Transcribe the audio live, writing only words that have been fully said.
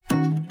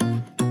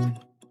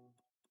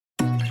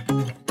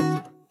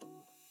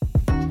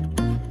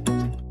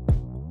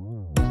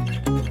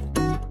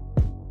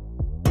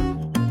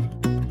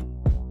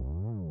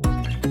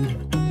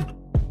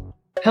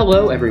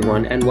Hello,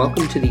 everyone, and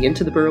welcome to the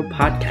Into the Burrow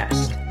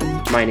podcast.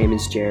 My name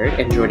is Jared,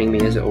 and joining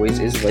me as always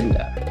is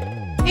Linda.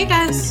 Hey,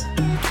 guys.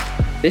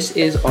 This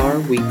is our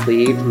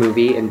weekly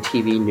movie and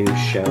TV news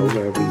show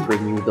where we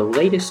bring you the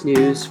latest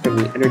news from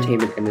the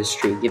entertainment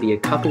industry, give you a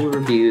couple of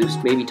reviews,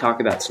 maybe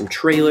talk about some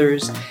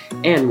trailers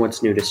and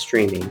what's new to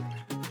streaming,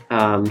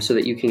 so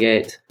that you can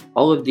get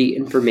all of the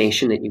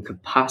information that you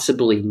could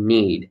possibly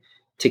need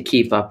to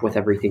keep up with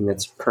everything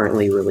that's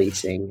currently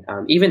releasing,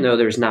 even though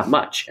there's not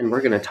much. And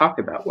we're going to talk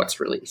about what's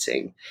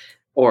releasing,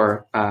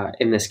 or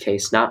in this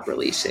case, not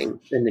releasing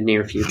in the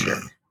near future.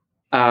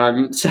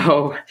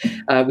 So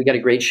we got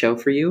a great show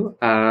for you,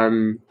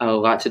 a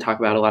lot to talk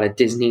about, a lot of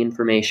Disney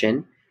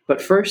information.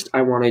 But first,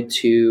 I wanted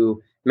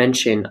to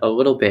mention a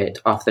little bit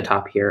off the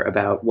top here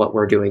about what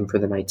we're doing for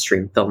the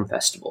Nightstream Film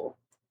Festival.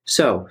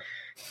 So,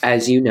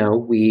 as you know,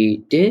 we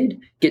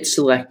did get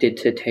selected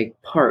to take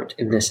part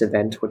in this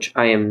event, which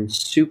I am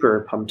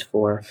super pumped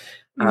for,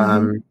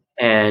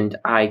 and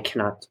I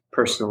cannot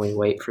personally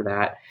wait for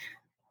that.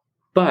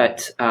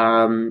 But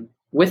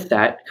with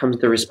that comes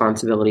the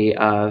responsibility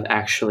of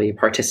actually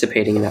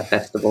participating in that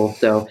festival.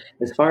 So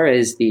as far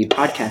as the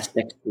podcast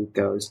next week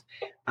goes,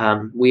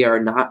 we are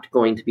not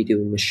going to be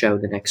doing the show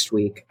the next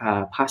week,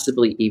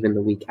 possibly even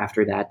the week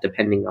after that,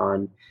 depending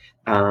on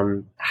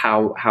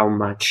how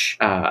much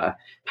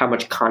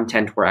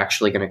content we're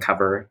actually going to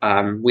cover.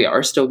 We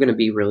are still going to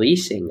be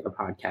releasing a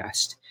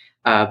podcast,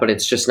 but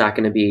it's just not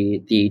going to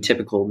be the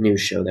typical news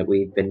show that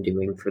we've been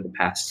doing for the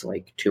past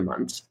 2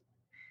 months.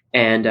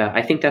 And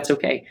I think that's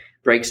okay.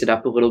 Breaks it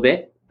up a little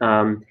bit.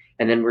 And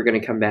then we're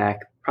going to come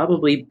back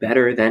probably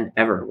better than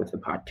ever with the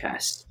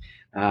podcast.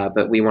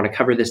 But we want to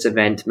cover this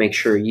event, make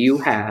sure you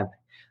have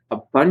a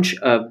bunch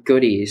of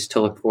goodies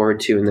to look forward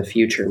to in the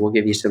future. We'll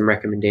give you some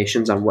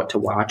recommendations on what to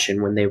watch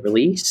and when they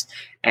release,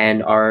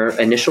 and our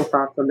initial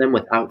thoughts on them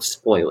without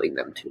spoiling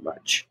them too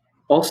much.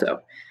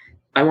 Also,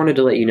 I wanted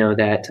to let you know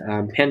that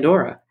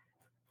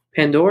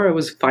Pandora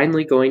was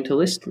finally going to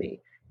list me.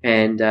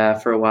 And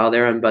for a while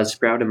there on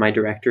Buzzsprout in my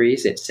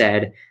directories, it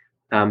said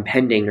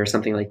pending or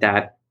something like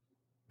that.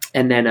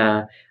 And then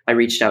I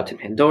reached out to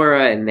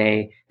Pandora, and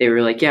they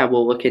were like, yeah,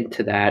 we'll look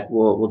into that.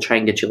 We'll try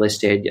and get you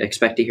listed.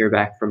 Expect to hear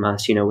back from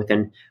us,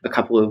 within a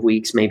couple of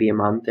weeks, maybe a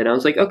month. And I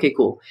was like, okay,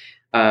 cool.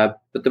 But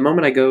the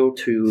moment I go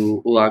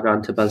to log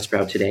on to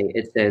Buzzsprout today,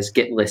 it says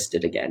get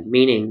listed again,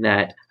 meaning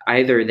that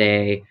either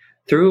they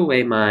threw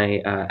away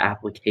my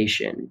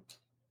application,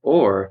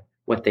 or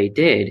what they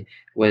did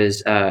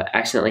was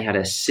accidentally had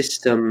a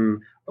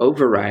system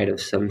override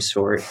of some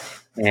sort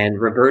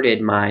and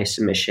reverted my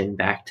submission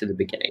back to the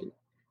beginning.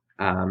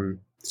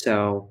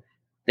 So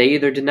they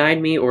either denied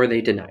me or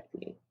they denied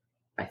me,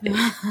 I think.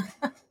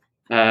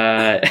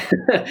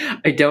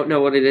 I don't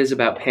know what it is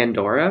about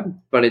Pandora,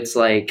 but it's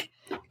like,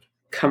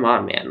 come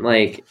on, man.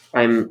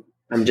 I'm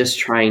just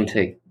trying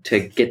to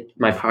get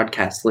my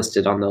podcast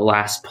listed on the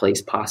last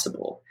place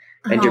possible,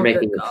 and you're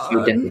making it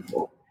so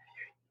difficult.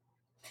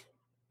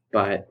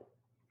 But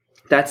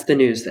that's the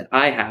news that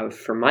I have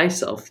for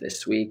myself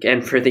this week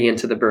and for the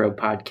Into the Burrow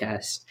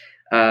podcast.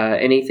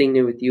 Anything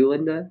new with you,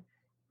 Linda?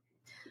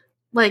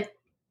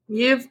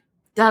 You've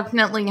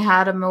definitely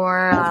had a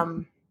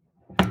more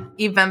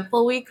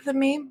eventful week than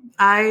me.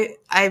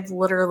 I've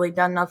literally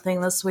done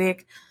nothing this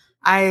week.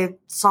 I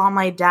saw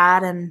my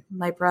dad and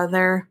my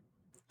brother,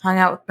 hung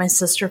out with my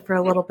sister for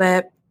a little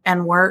bit,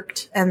 and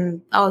worked,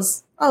 and that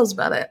was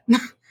about it.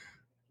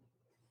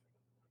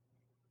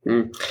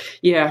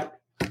 Yeah.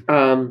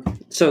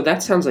 So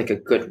that sounds like a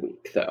good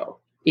week, though.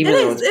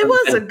 It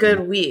was a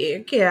good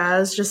week. Yeah, it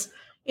was just,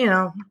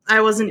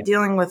 I wasn't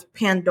dealing with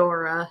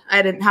Pandora.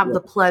 I didn't have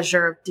the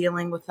pleasure of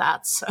dealing with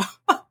that. So,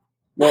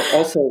 well,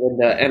 also,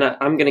 Linda, and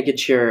I'm gonna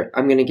get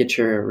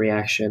your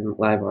reaction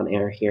live on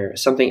air here.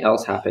 Something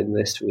else happened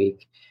this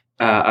week.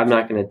 I'm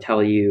not gonna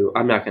tell you.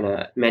 I'm not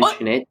gonna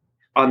mention it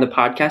on the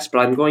podcast, but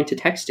I'm going to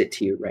text it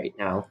to you right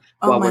now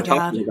while we're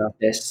talking about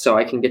this, so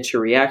I can get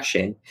your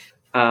reaction.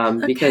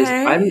 Because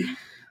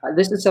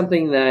this is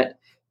something that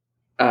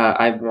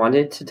I've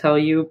wanted to tell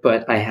you,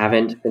 but I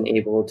haven't been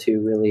able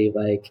to really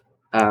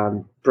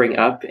bring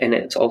up, and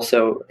it's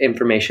also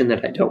information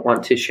that I don't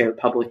want to share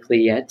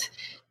publicly yet.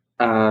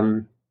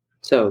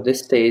 So this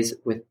stays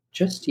with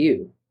just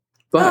you.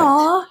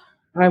 But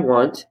I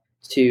want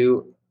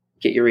to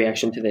get your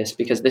reaction to this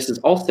because this is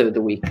also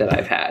the week that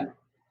I've had.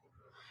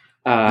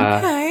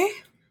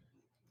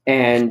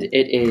 And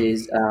it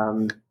is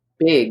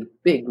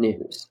big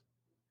news.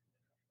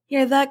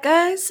 Hear that,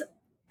 guys?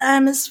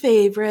 I'm his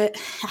favorite.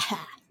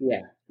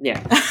 Yeah.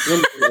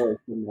 Linda's always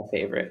been my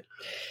favorite.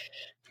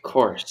 Of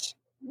course.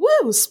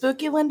 Woo!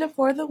 Spooky Linda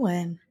for the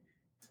win.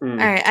 All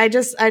right, I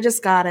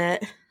just got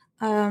it.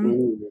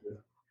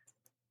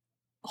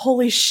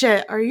 Holy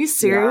shit! Are you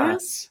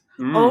serious?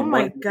 Yeah. Oh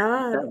my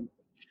god!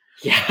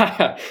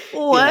 Yeah.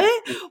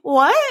 What? Yeah.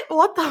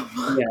 What the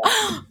fuck?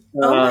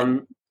 Yeah.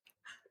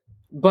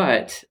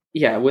 But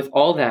yeah, with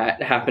all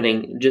that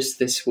happening just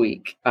this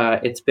week,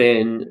 it's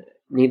been,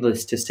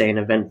 needless to say, an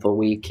eventful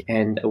week,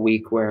 and a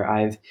week where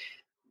I've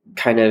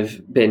kind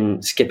of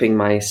been skipping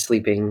my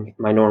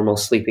normal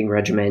sleeping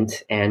regimen,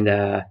 and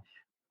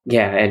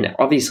and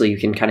obviously you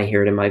can kind of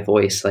hear it in my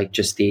voice, like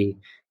just the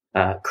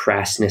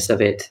crassness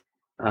of it.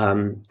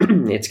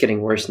 It's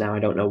getting worse now. I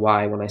don't know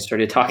why. When I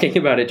started talking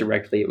about it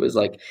directly, it was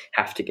like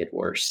have to get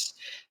worse.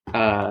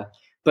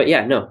 But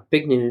yeah, no,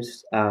 big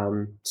news.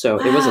 So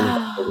it was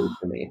a week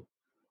for me,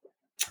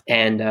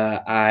 and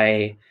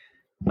I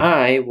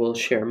will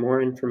share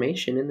more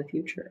information in the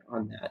future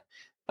on that.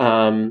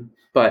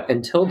 But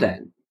until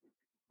then,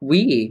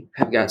 we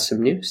have got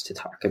some news to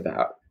talk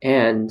about,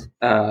 and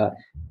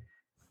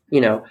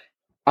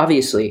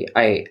obviously,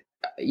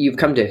 you've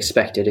come to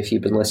expect it if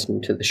you've been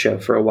listening to the show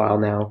for a while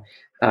now.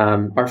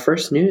 Our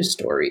first news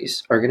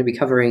stories are going to be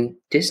covering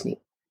Disney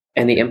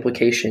and the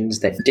implications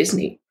that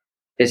Disney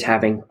is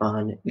having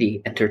on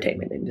the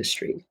entertainment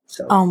industry.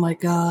 So, oh my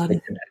God.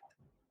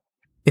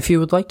 If you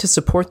would like to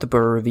support the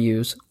Burrow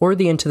Reviews or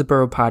the Into the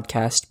Burrow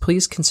podcast,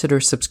 please consider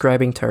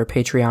subscribing to our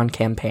Patreon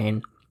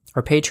campaign.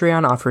 Our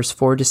Patreon offers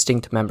 4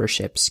 distinct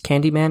memberships: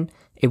 Candyman,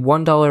 a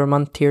 $1 a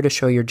month tier to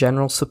show your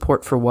general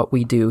support for what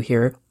we do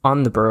here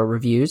on the Burrow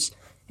Reviews.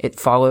 It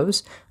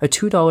Follows, a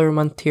 $2 a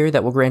month tier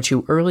that will grant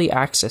you early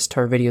access to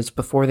our videos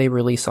before they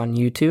release on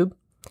YouTube.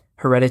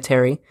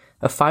 Hereditary,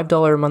 a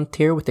 $5 a month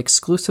tier with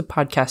exclusive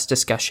podcast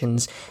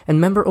discussions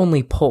and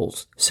member-only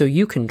polls so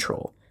you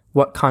control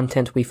what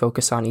content we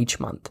focus on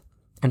each month.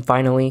 And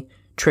finally,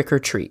 Trick or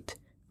Treat,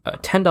 a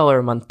 $10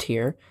 a month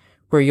tier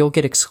where you'll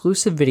get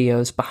exclusive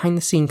videos,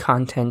 behind-the-scene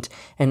content,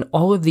 and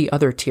all of the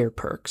other tier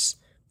perks.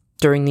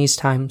 During these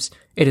times,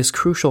 it is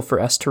crucial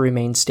for us to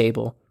remain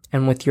stable,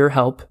 and with your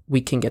help,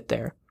 we can get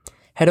there.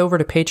 Head over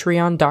to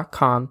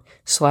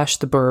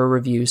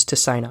patreon.com/theburrowreviews to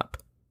sign up.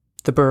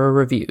 The Burrow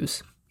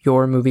Reviews,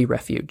 your movie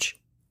refuge.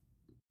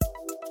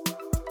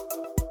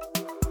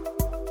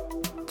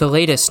 The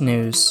latest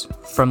news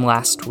from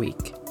last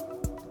week.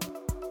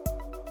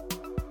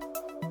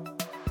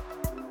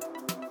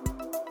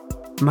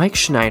 Mike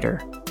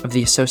Schneider of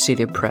the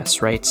Associated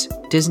Press writes,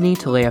 Disney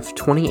to lay off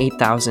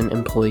 28,000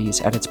 employees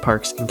at its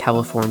parks in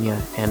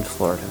California and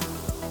Florida.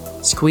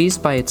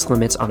 Squeezed by its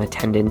limits on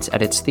attendance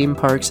at its theme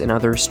parks and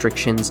other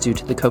restrictions due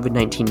to the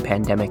COVID-19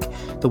 pandemic,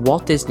 the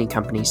Walt Disney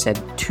Company said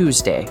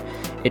Tuesday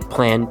it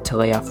planned to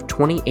lay off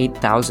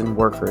 28,000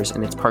 workers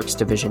in its parks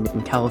division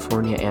in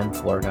California and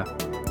Florida.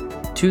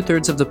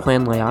 2/3 of the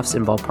planned layoffs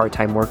involve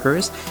part-time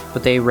workers,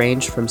 but they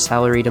range from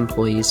salaried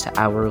employees to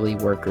hourly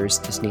workers,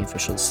 Disney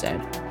officials said.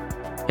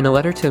 In a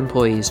letter to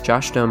employees,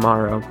 Josh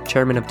D'Amaro,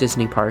 chairman of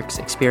Disney Parks,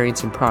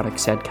 Experience and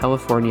Products, said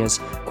California's,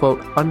 quote,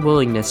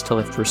 unwillingness to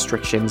lift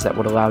restrictions that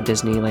would allow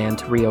Disneyland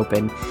to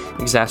reopen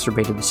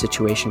exacerbated the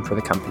situation for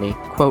the company.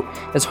 Quote,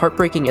 as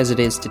heartbreaking as it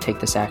is to take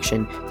this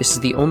action, this is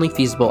the only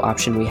feasible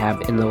option we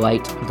have in the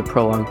light of the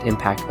prolonged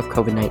impact of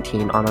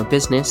COVID-19 on our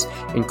business,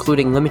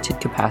 including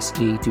limited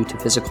capacity due to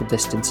physical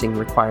distancing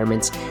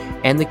requirements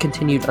and the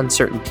continued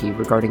uncertainty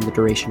regarding the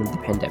duration of the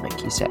pandemic,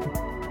 he said.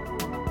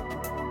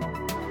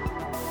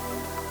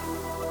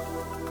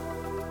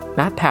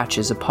 Matt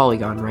Patches of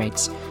Polygon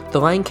writes, The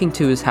Lion King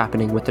 2 is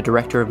happening with the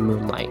director of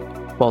Moonlight.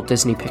 Walt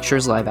Disney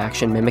Pictures live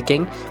action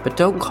mimicking, but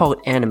don't call it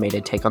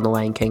animated take on The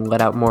Lion King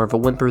let out more of a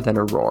whimper than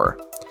a roar.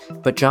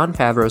 But Jon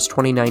Favreau's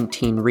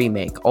 2019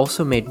 remake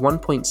also made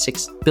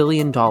 $1.6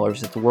 billion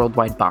at the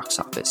worldwide box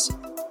office.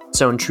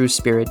 So in true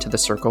spirit to The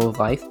Circle of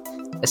Life,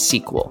 a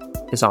sequel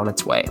is on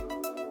its way.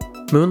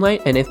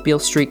 Moonlight and If Beale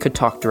Street Could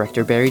Talk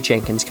director Barry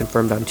Jenkins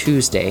confirmed on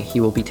Tuesday he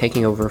will be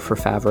taking over for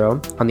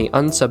Favreau on the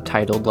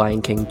unsubtitled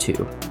Lion King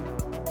 2.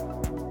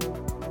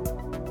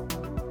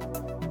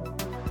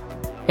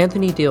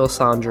 Anthony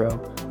D'Alessandro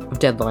of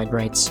Deadline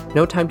writes,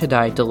 No Time to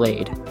Die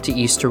delayed to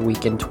Easter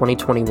weekend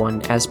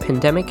 2021 as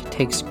pandemic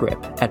takes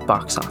grip at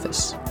box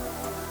office.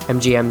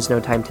 MGM's No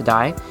Time to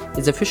Die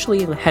is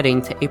officially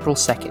heading to April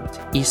 2nd,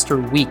 Easter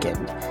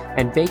weekend,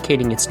 and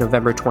vacating its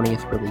November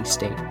 20th release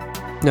date.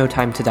 No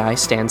Time to Die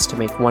stands to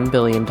make $1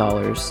 billion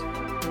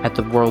at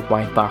the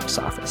worldwide box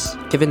office.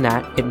 Given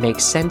that, it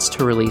makes sense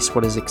to release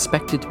what is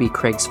expected to be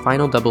Craig's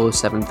final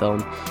 007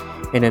 film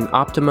in an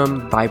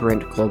optimum,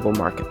 vibrant global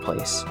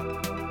marketplace.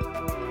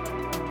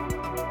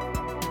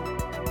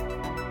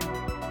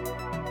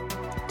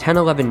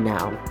 1011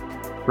 Now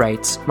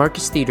writes,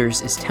 Marcus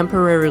Theatres is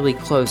temporarily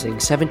closing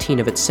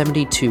 17 of its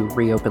 72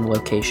 reopened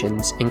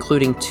locations,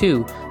 including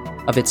 2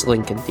 of its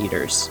Lincoln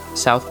theaters,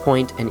 South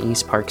Point and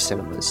East Park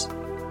Cinemas.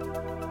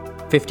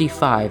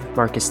 55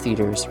 Marcus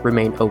Theatres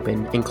remain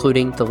open,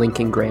 including the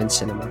Lincoln Grand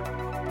Cinema.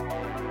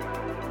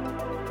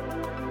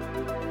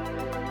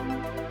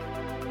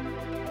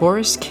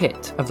 Boris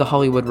Kitt of The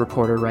Hollywood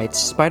Reporter writes,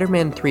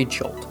 Spider-Man 3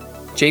 Jolt.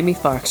 Jamie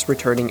Foxx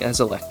returning as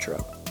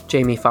Electro.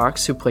 Jamie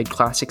Foxx, who played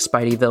classic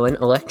Spidey villain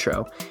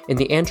Electro in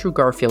the Andrew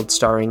Garfield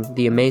starring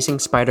The Amazing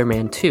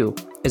Spider-Man 2,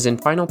 is in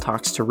final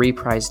talks to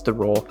reprise the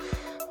role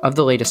of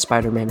the latest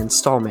Spider-Man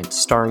installment,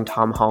 starring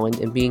Tom Holland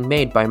and being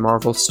made by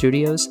Marvel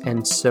Studios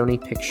and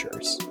Sony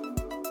Pictures.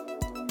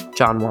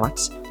 John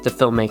Watts, the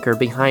filmmaker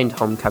behind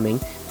Homecoming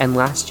and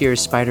last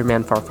year's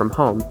Spider-Man Far From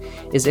Home,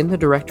 is in the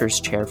director's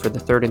chair for the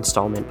third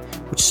installment,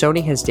 which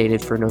Sony has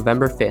dated for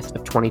November 5th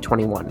of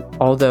 2021,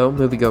 although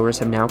moviegoers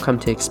have now come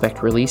to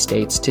expect release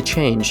dates to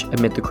change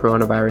amid the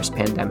coronavirus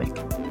pandemic.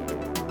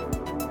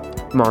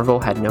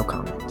 Marvel had no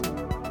comment.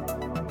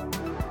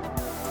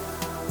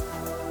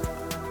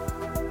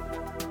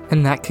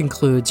 And that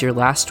concludes your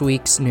last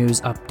week's news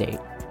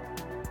update.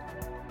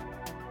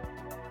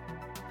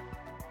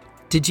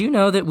 Did you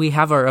know that we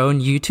have our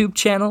own YouTube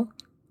channel?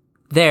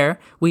 There,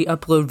 we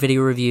upload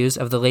video reviews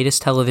of the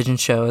latest television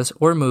shows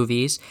or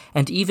movies,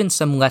 and even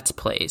some Let's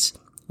Plays.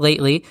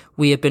 Lately,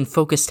 we have been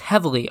focused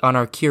heavily on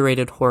our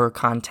curated horror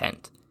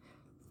content.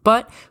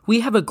 But we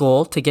have a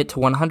goal to get to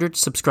 100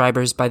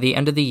 subscribers by the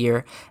end of the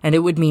year, and it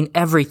would mean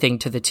everything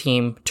to the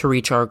team to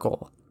reach our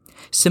goal.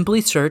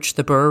 Simply search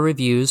The Burrow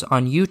Reviews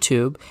on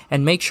YouTube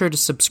and make sure to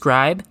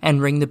subscribe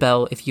and ring the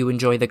bell if you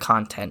enjoy the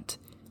content.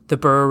 The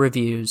Burrow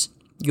Reviews,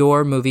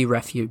 your movie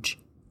refuge.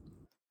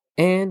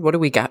 And what do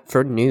we got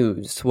for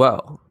news?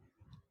 Well,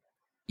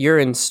 you're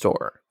in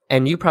store,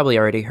 and you probably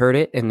already heard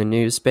it in the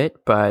news bit,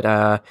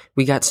 but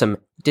we got some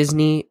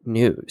Disney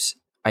news,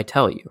 I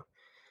tell you.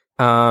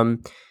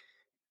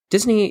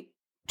 Disney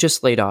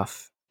just laid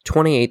off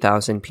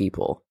 28,000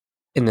 people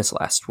in this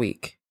last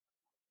week.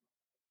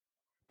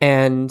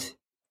 And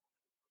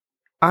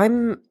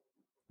I'm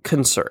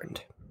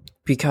concerned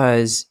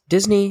because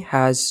Disney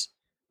has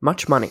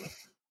much money.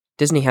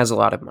 Disney has a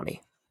lot of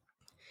money.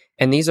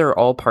 And these are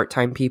all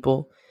part-time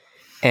people.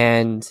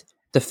 And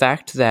the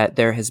fact that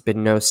there has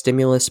been no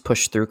stimulus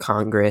pushed through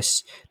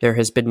Congress, there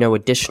has been no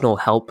additional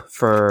help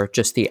for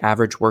just the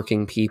average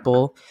working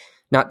people,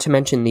 not to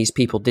mention these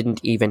people didn't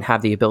even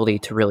have the ability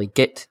to really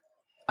get,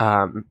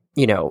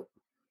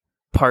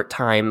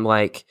 part-time,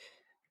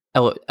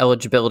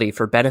 eligibility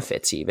for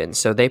benefits even.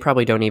 So they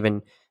probably don't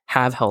even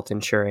have health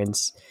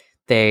insurance.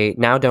 They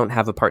now don't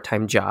have a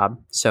part-time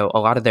job. So a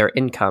lot of their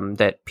income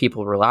that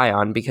people rely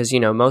on, because,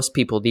 most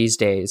people these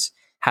days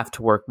have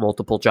to work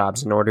multiple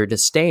jobs in order to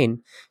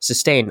sustain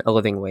a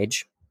living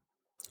wage.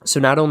 So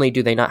not only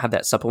do they not have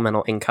that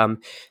supplemental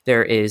income,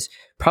 there is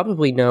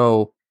probably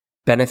no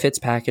benefits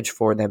package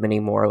for them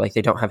anymore. Like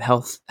they don't have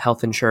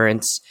health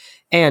insurance.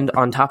 And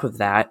on top of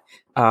that,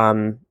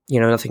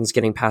 nothing's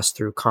getting passed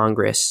through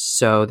Congress.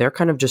 So they're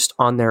kind of just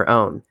on their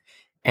own.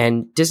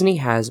 And Disney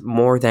has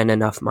more than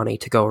enough money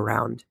to go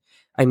around.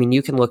 I mean,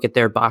 you can look at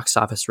their box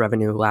office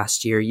revenue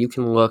last year. You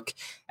can look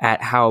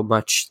at how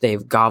much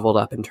they've gobbled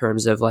up in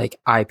terms of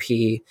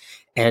IP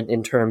and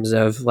in terms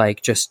of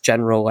just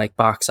general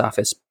box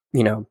office,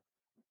 being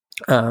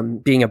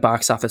a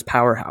box office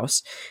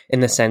powerhouse in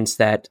the sense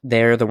that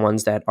they're the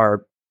ones that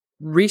are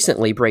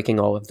recently breaking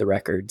all of the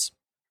records.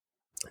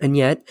 And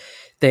yet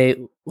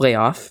they lay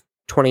off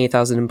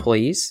 28,000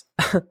 employees.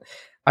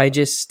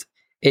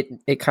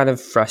 It kind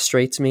of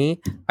frustrates me.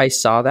 I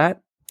saw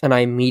that and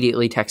I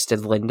immediately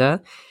texted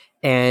Linda,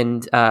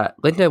 and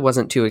Linda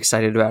wasn't too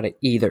excited about it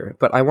either.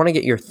 But I want to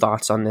get your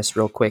thoughts on this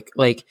real quick.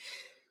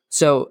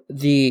 So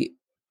they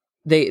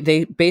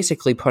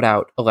basically put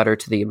out a letter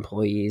to the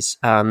employees,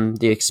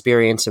 the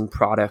experience and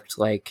product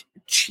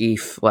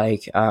chief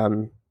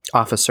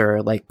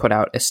officer put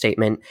out a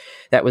statement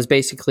that was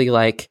basically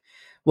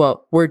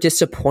well, we're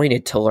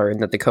disappointed to learn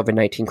that the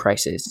COVID-19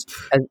 crisis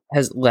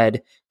has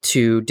led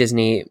to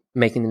Disney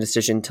making the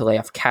decision to lay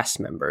off cast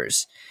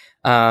members.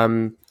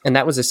 And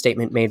that was a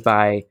statement made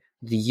by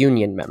the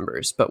union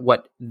members. But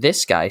what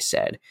this guy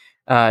said,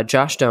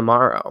 Josh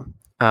D'Amaro,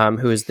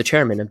 who is the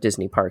chairman of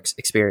Disney Parks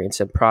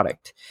Experience and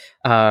Product,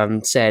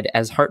 said,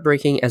 as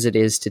heartbreaking as it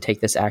is to take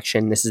this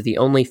action, this is the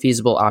only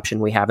feasible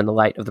option we have in the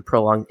light of the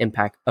prolonged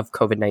impact of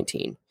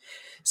COVID-19.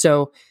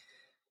 So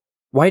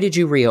why did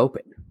you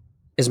reopen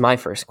is my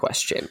first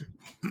question.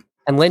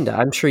 And Linda,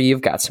 I'm sure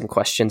you've got some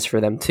questions for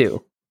them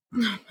too.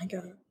 Oh my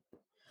God.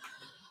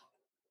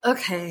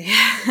 Okay.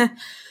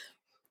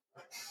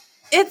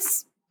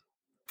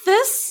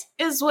 This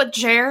is what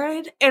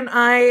Jared and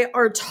I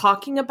are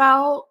talking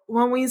about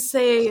when we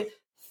say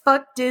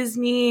fuck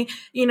Disney,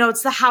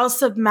 it's the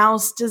house of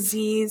mouse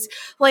disease.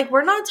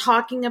 We're not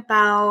talking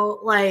about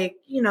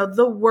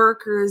the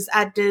workers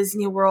at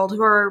Disney World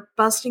who are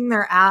busting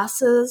their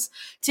asses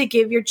to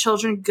give your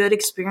children good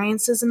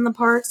experiences in the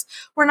parks.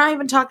 We're not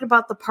even talking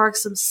about the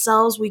parks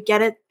themselves. We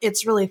get it.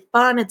 It's really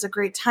fun. It's a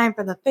great time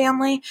for the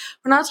family.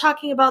 We're not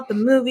talking about the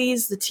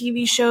movies, the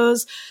TV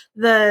shows,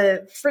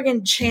 the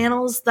friggin'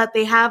 channels that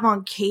they have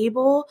on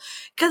cable.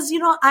 Cause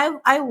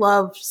I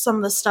love some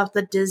of the stuff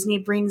that Disney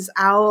brings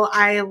out.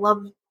 I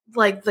love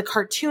the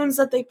cartoons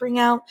that they bring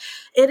out.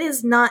 It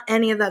is not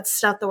any of that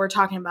stuff that we're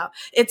talking about.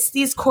 It's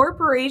these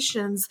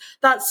corporations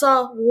that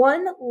saw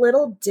one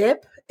little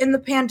dip in the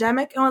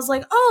pandemic and was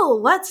like, oh,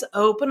 let's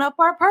open up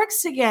our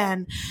parks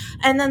again.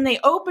 And then they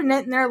open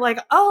it and they're like,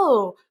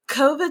 oh,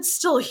 COVID's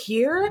still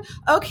here?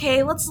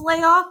 Okay, let's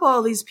lay off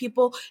all these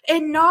people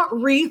and not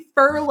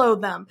re-furlough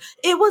them.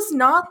 It was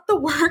not the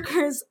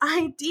workers'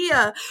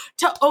 idea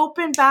to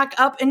open back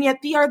up, and yet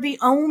they are the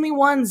only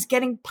ones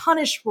getting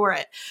punished for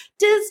it.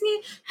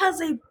 Disney has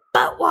a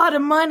buttwad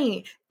of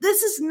money.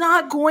 This is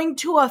not going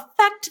to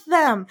affect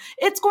them.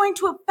 It's going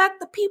to affect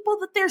the people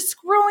that they're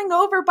screwing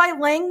over by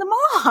laying them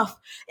off.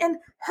 And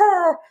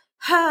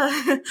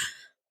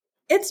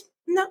it's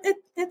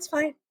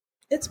fine.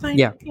 It's fine.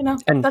 Yeah.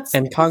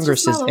 And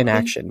Congress's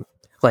inaction,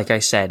 like I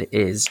said,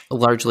 is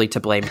largely to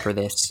blame for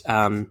this.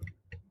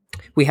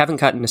 We haven't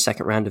gotten a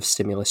second round of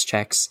stimulus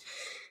checks.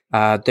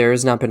 There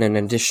has not been an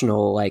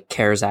additional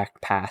CARES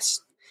Act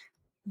passed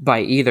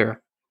by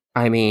either.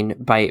 I mean,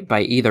 by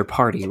either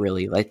party,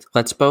 really.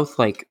 Let's both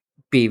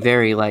be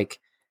very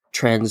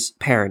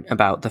transparent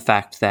about the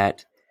fact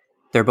that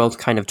they're both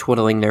kind of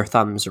twiddling their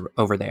thumbs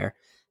over there.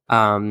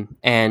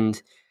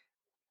 And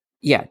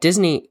yeah,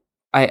 Disney.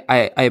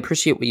 I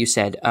appreciate what you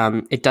said.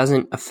 It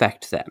doesn't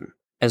affect them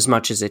as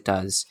much as it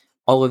does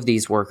all of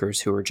these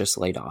workers who were just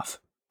laid off,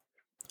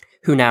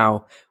 who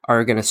now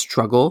are going to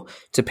struggle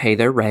to pay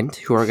their rent,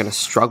 who are going to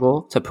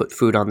struggle to put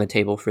food on the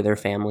table for their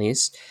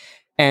families.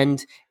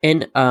 And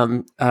in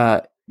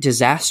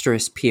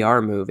disastrous PR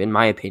move, in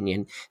my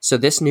opinion. So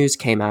this news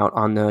came out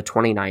on the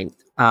 29th.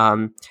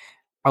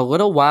 A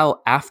little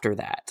while after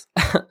that,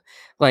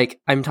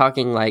 I'm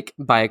talking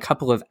by a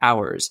couple of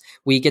hours,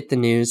 we get the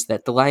news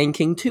that The Lion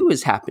King 2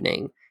 is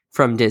happening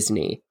from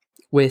Disney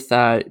with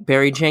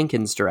Barry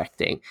Jenkins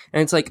directing.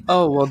 And it's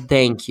oh, well,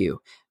 thank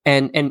you.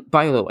 And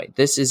by the way,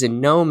 this is in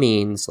no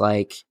means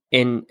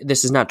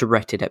this is not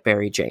directed at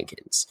Barry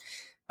Jenkins.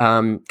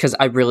 Because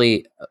I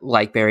really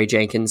like Barry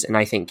Jenkins, and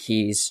I think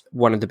he's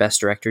one of the best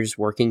directors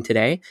working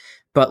today.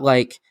 But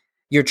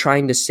you're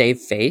trying to save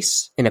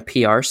face in a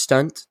PR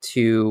stunt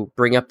to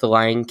bring up The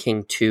Lion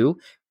King 2,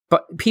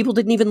 but people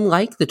didn't even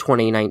like the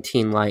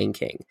 2019 Lion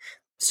King.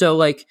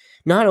 So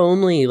not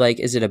only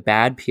is it a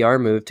bad PR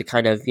move to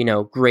kind of,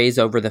 graze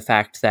over the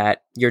fact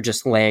that you're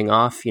just laying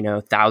off,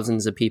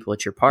 thousands of people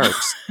at your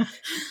parks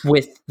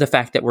with the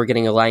fact that we're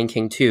getting a Lion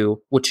King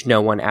 2, which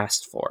no one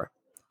asked for.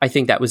 I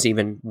think that was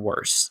even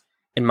worse,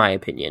 in my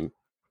opinion.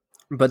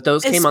 But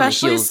those came on the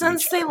heels. Especially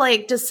since they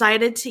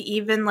decided to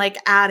even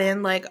add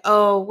in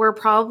oh, we're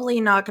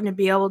probably not going to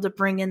be able to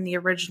bring in the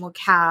original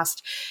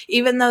cast,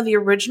 even though the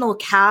original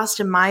cast,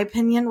 in my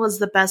opinion, was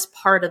the best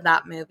part of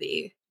that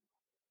movie.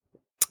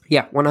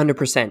 Yeah,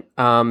 100%.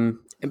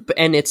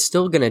 And it's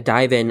still going to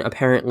dive in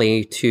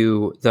apparently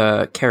to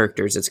the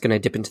characters. It's going to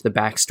dip into the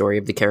backstory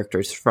of the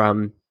characters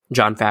from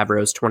Jon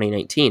Favreau's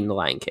 2019 The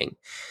Lion King.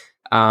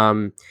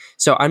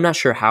 So I'm not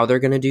sure how they're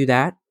going to do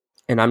that,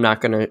 and I'm not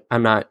going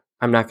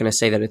to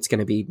say that it's going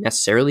to be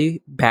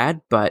necessarily bad,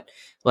 but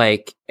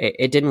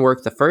it didn't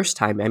work the first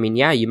time. I mean,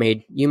 yeah, you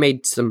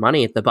made some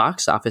money at the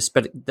box office,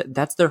 but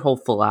that's their whole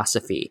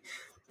philosophy.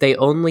 They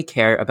only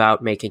care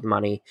about making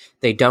money.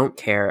 They don't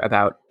care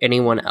about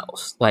anyone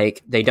else.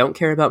 They don't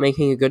care about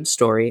making a good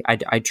story.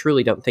 I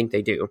truly don't think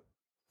they do.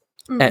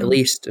 Mm-hmm. At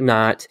least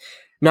not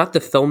the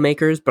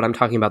filmmakers, but I'm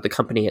talking about the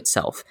company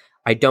itself.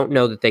 I don't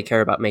know that they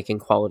care about making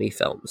quality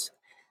films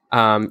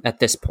at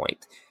this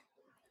point.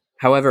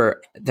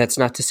 However, that's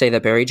not to say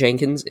that Barry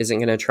Jenkins isn't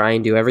going to try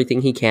and do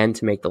everything he can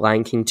to make The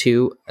Lion King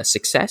 2 a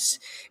success.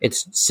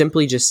 It's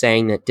simply just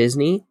saying that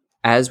Disney,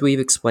 as we've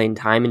explained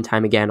time and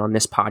time again on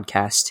this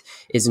podcast,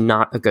 is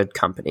not a good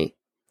company.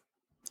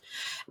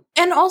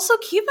 And also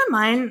keep in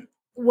mind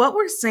what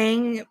we're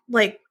saying,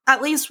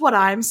 at least what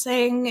I'm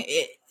saying,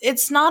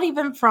 it's not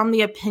even from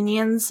the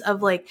opinions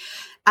of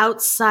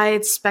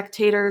outside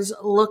spectators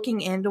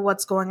looking into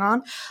what's going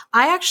on.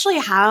 I actually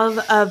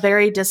have a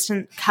very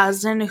distant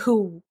cousin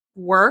who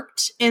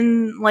worked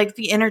in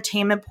the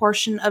entertainment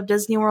portion of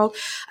Disney World.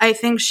 I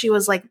think she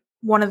was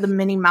one of the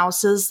Minnie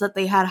Mouses that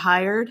they had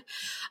hired.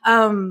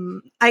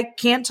 I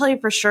can't tell you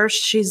for sure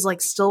she's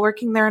still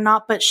working there or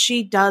not, but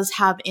she does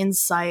have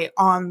insight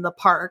on the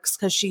parks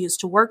because she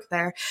used to work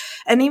there.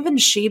 And even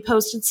she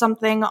posted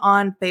something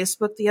on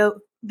Facebook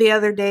the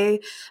other day,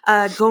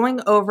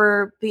 going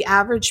over the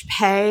average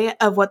pay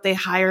of what they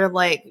hire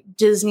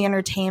Disney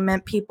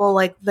entertainment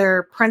people,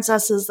 their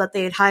princesses that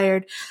they had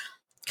hired,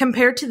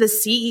 compared to the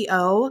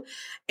CEO.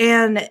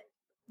 And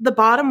the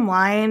bottom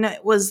line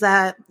was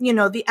that,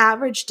 the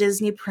average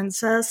Disney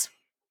princess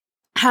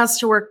has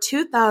to work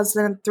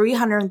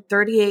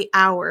 2,338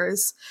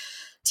 hours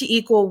to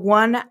equal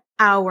 1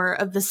 hour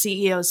of the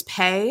CEO's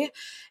pay.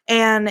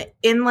 And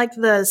in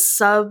the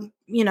sub,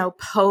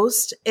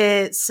 post,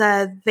 it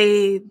said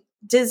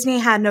Disney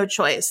had no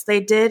choice.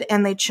 They did,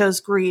 and they chose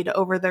greed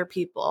over their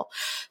people.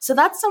 So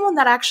that's someone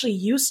that actually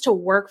used to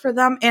work for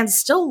them and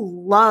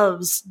still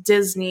loves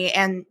Disney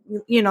and,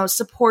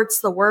 supports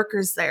the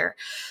workers there.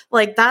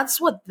 That's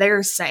what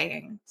they're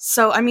saying.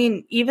 So, I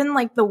mean, even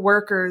the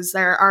workers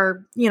there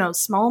are,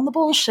 smelling the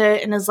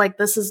bullshit and is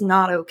this is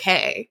not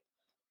okay.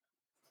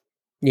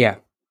 Yeah.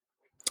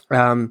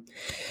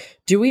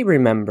 Do we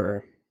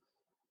remember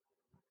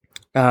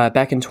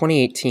back in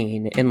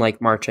 2018 in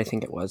March, I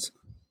think it was,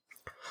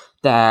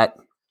 that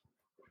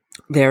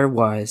there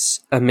was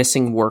a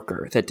missing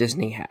worker that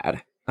Disney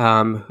had,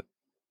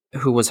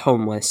 who was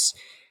homeless.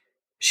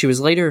 She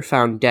was later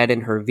found dead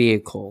in her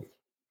vehicle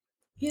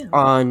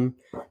on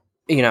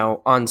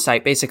on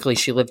site. Basically,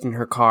 she lived in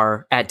her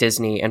car at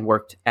Disney and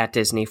worked at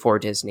Disney for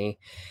Disney.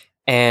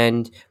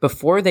 And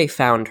before they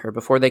found her,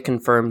 before they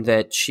confirmed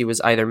that she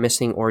was either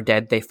missing or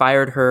dead, they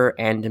fired her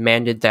and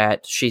demanded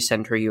that she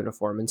send her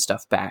uniform and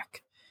stuff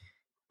back.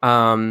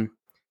 Come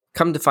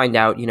to find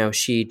out,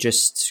 she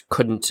just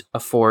couldn't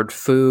afford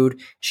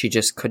food. She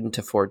just couldn't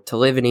afford to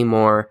live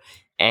anymore.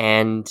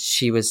 And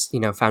she was,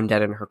 found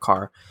dead in her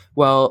car.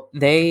 Well,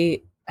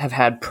 they have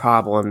had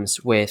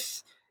problems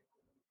with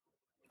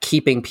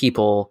keeping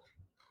people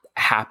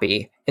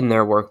happy in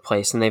their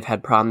workplace, and they've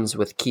had problems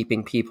with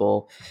keeping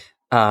people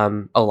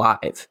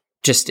alive,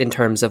 just in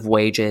terms of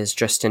wages,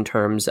 just in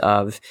terms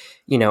of,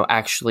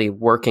 actually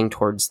working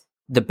towards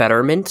the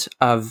betterment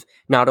of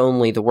not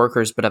only the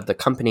workers, but of the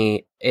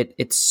company.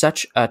 It's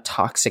such a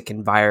toxic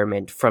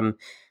environment from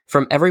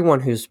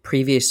everyone who's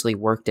previously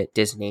worked at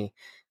Disney,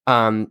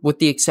 with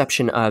the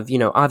exception of,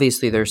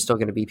 obviously there's still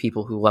going to be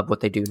people who love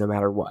what they do no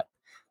matter what.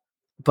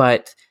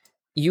 But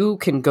you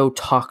can go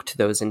talk to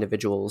those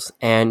individuals,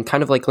 and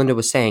kind of like Linda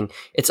was saying,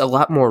 it's a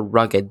lot more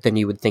rugged than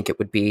you would think it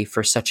would be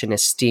for such an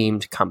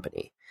esteemed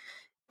company.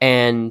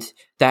 And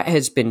that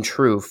has been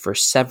true for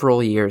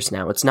several years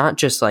now. It's not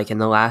just like in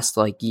the last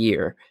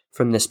year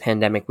from this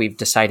pandemic, we've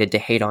decided to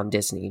hate on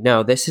Disney.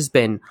 No, this has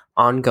been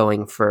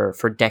ongoing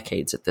for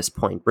decades at this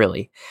point,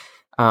 really.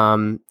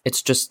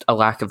 It's just a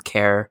lack of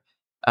care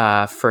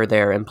for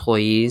their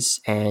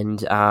employees,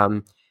 and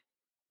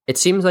it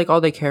seems like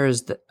all they care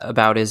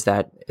about is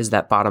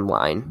that bottom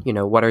line.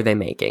 What are they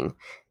making?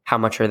 How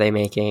much are they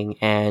making?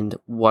 And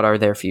what are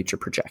their future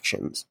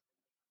projections?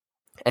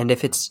 And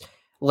if it's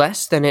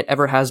less than it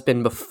ever has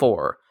been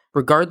before,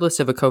 regardless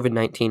of a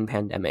COVID-19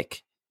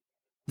 pandemic,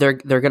 they're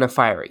going to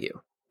fire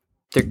you.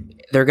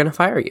 They're going to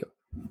fire you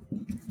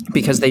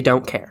because they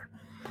don't care.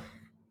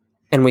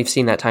 And we've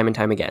seen that time and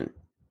time again.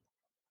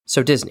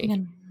 So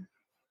Disney,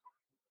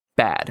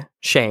 bad,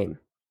 shame.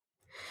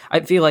 I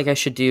feel like I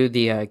should do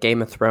the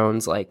Game of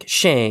Thrones,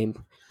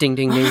 shame, ding,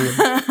 ding, ding,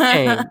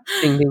 shame,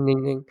 ding, ding,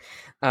 ding, ding.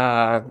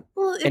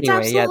 Well, it's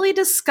absolutely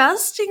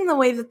disgusting the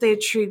way that they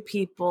treat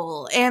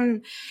people.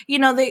 And,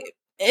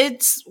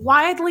 it's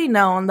widely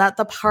known that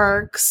the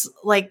parks,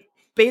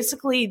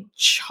 basically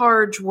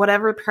charge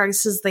whatever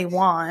prices they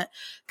want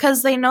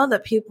because they know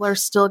that people are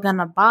still going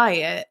to buy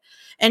it.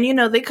 And,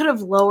 they could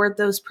have lowered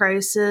those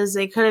prices.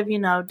 They could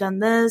have, done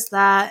this,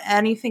 that,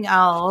 anything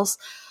else.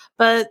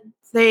 But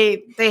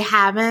they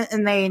haven't,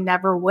 and they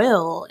never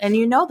will. And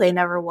they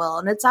never will.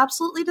 And it's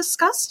absolutely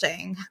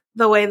disgusting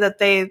the way that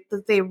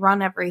they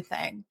run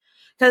everything.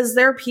 Because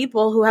there are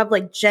people who have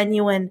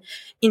genuine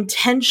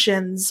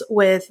intentions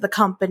with the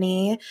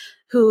company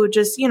who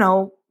just,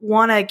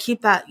 want to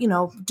keep that,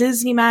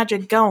 Disney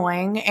magic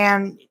going.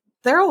 And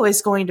they're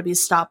always going to be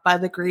stopped by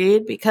the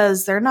greed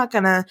because they're not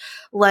going to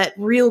let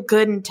real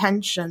good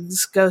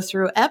intentions go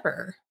through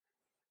ever.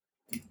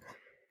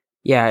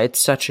 Yeah, it's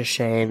such a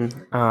shame.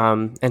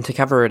 And to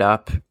cover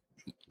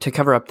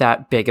up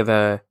that big of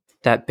a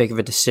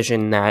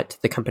decision that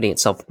the company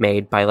itself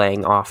made by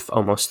laying off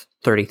almost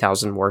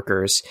 30,000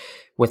 workers,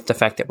 with the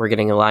fact that we're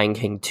getting a Lion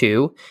King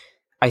 2,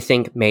 I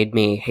think made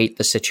me hate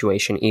the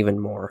situation even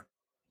more.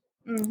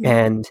 Mm-hmm.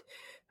 And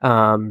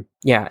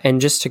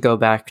and just to go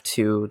back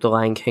to the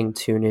Lion King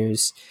 2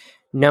 news,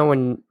 no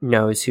one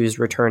knows who's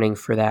returning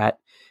for that.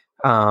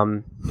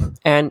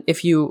 And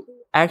if you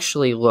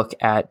actually look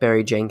at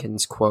Barry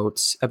Jenkins'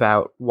 quotes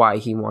about why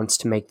he wants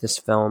to make this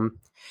film,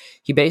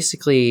 he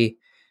basically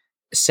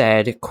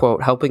said,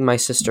 quote, "Helping my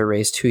sister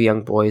raise two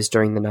young boys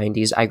during the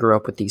 90s, I grew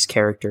up with these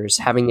characters.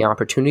 Having the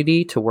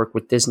opportunity to work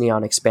with Disney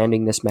on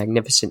expanding this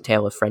magnificent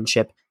tale of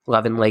friendship,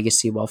 love, and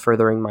legacy while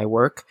furthering my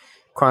work,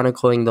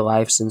 chronicling the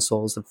lives and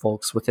souls of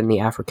folks within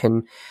the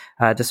African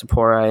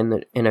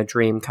diaspora in a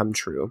dream come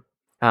true."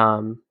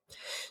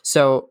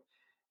 So,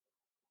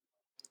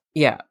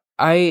 yeah,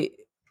 I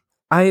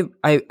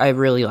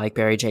really like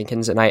Barry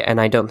Jenkins, and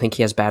I don't think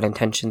he has bad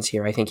intentions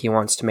here. I think he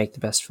wants to make the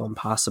best film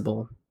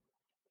possible.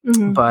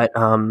 Mm-hmm. But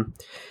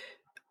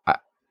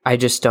I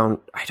just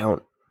don't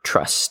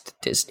trust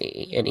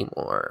Disney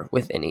anymore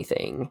with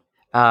anything.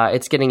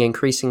 It's getting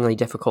increasingly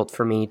difficult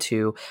for me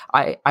to.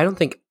 I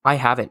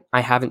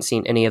haven't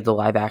seen any of the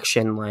live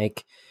action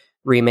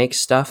remake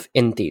stuff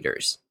in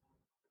theaters.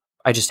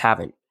 I just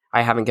haven't.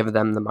 I haven't given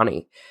them the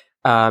money.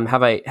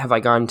 Have I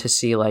gone to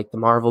see the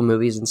Marvel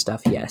movies and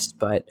stuff? Yes,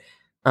 but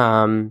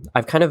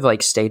I've kind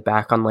of stayed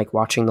back on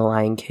watching The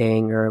Lion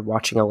King or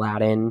watching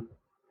Aladdin.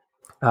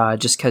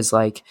 Just because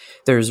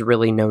there's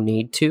really no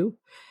need to.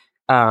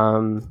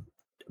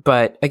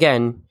 But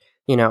again,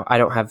 I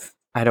don't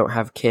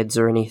have kids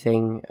or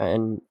anything,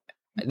 and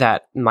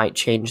that might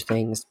change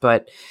things.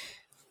 But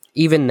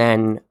even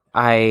then,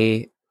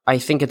 I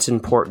think it's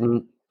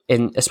important,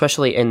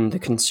 especially in the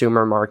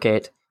consumer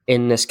market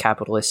in this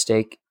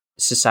capitalistic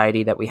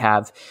society that we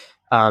have,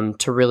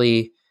 to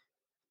really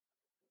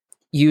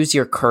use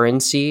your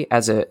currency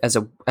as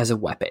a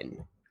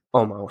weapon.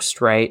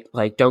 Almost, right?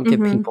 Don't give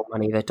mm-hmm. people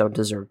money that don't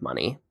deserve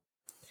money.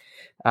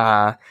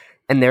 And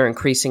they're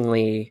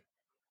increasingly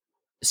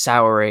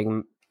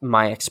souring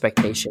my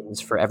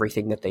expectations for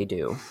everything that they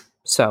do.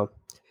 So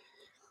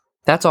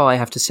that's all I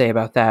have to say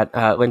about that.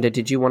 Linda,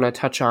 did you want to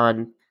touch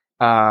on?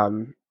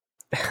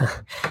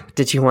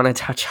 Did you want to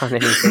touch on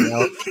anything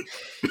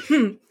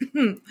else?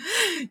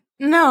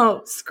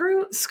 No,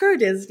 screw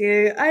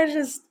Disney.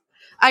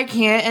 I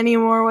can't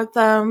anymore with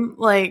them.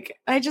 Like,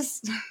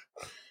 it's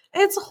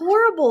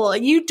horrible.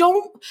 You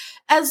don't,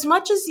 as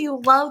much as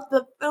you love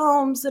the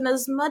films and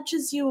as much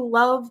as you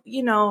love,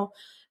 the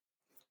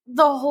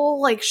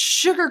whole like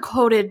sugar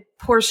coated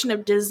portion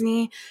of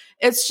Disney,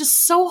 it's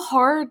just so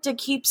hard to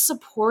keep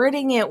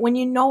supporting it when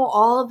you know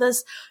all of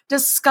this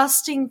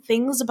disgusting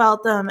things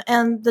about them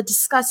and the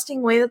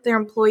disgusting way that their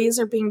employees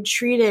are being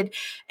treated,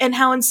 and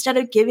how instead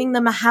of giving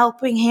them a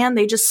helping hand,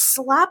 they just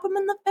slap them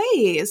in the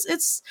face.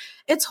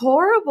 It's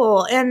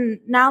horrible. And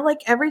now, like,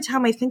 every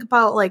time I think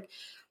about like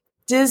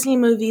Disney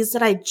movies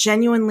that I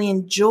genuinely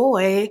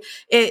enjoy,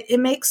 it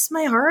makes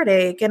my heart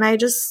ache, and I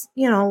just,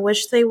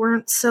 wish they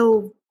weren't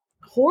so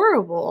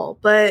horrible.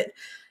 But,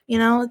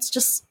 it's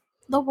just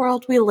the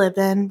world we live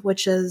in,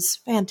 which is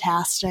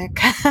fantastic.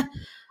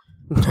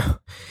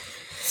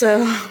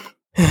 So,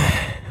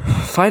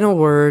 final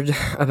word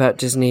about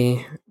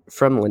Disney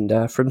from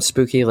Linda, from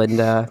Spooky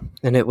Linda,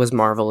 and it was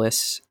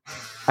marvelous.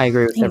 I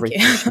agree with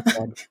everything she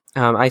said.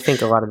 I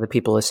think a lot of the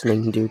people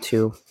listening do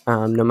too,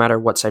 no matter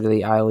what side of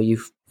the aisle you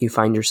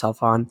find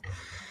yourself on.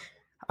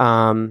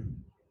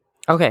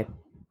 Okay.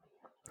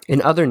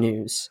 In other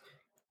news,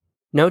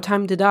 No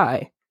Time to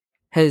Die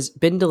has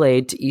been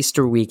delayed to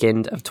Easter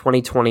weekend of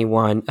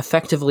 2021,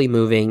 effectively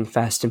moving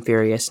Fast and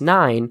Furious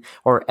 9,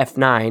 or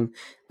F9.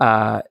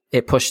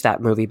 It pushed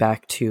that movie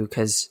back too,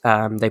 because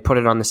they put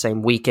it on the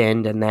same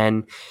weekend, and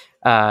then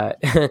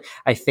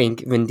I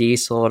think Vin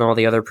Diesel and all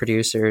the other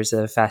producers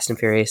of Fast and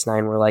Furious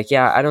 9 were like,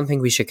 yeah, I don't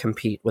think we should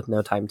compete with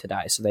No Time to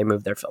Die, so they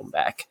moved their film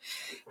back.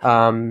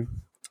 No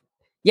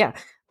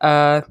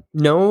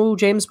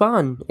James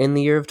Bond in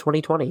the year of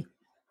 2020.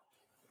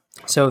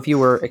 So if you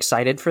were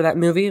excited for that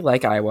movie,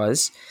 like I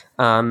was,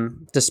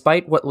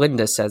 despite what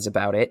Linda says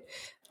about it,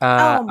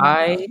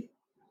 I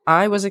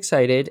was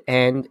excited,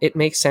 and it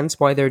makes sense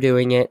why they're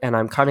doing it, and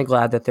I'm kind of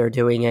glad that they're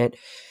doing it.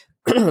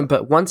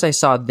 But once I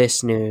saw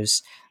this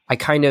news, I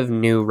kind of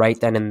knew right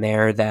then and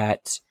there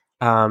that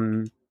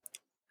that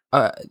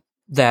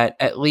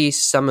at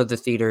least some of the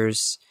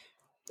theaters,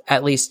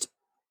 at least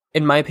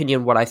in my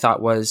opinion, what I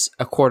thought was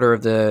a quarter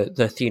of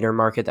the theater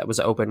market that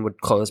was open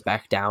would close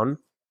back down.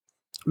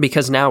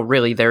 Because now,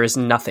 really, there is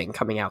nothing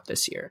coming out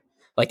this year,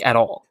 like, at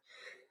all.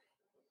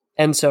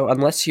 And so,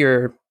 unless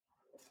you're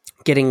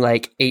getting,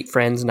 like, 8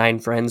 friends, 9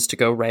 friends to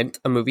go rent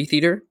a movie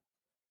theater,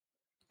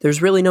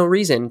 there's really no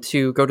reason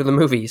to go to the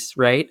movies,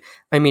 right?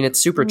 I mean,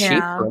 it's super cheap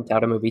to rent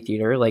out a movie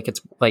theater. Like,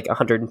 it's, like,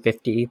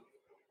 $150,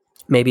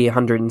 maybe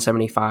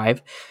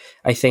 $175,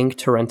 I think,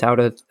 to rent out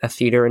a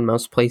theater in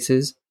most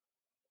places.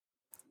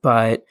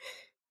 But,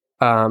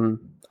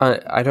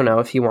 I don't know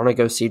if you want to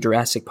go see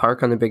Jurassic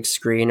Park on the big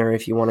screen, or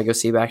if you want to go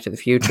see Back to the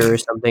Future or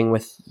something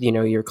with,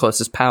 your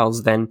closest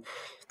pals, then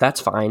that's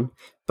fine.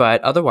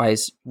 But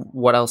otherwise,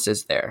 what else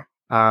is there?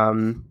 How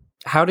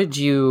did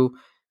you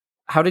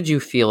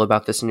feel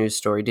about this news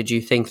story? Did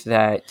you think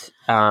that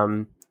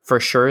for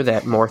sure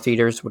that more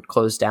theaters would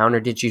close down, or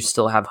did you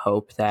still have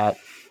hope that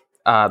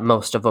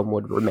most of them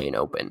would remain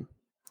open?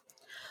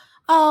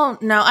 Oh,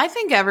 no, I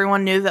think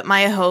everyone knew that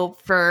my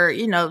hope for,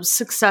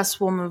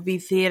 successful movie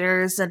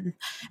theaters and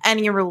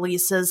any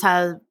releases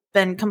had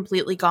been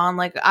completely gone.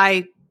 Like,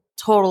 I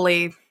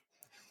totally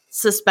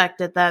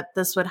suspected that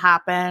this would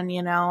happen,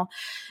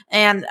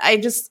 and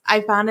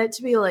I found it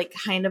to be like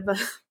kind of a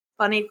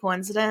funny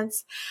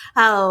coincidence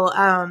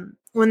how,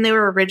 when they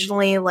were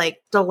originally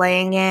like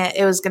delaying it,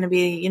 it was going to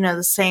be,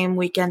 the same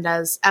weekend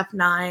as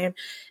F9.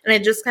 And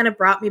it just kind of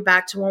brought me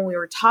back to when we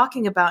were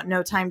talking about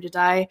No Time to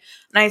Die.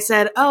 And I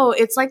said, oh,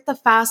 it's like the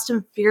Fast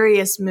and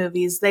Furious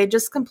movies. They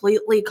just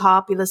completely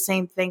copy the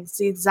same thing. It's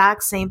the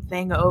exact same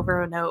thing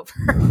over and over.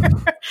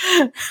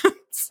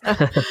 So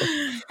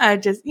I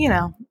just,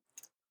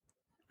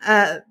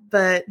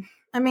 but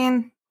I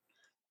mean,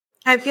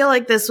 I feel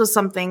like this was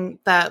something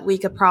that we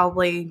could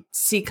probably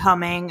see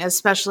coming,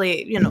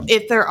 especially,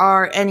 if there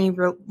are any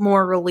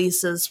more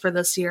releases for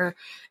this year.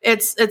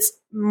 It's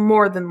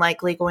more than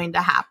likely going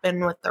to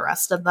happen with the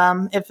rest of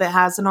them, if it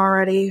hasn't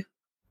already.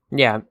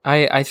 Yeah,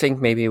 I think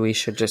maybe we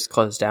should just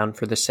close down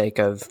for the sake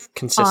of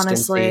consistency.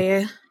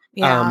 Honestly,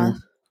 yeah.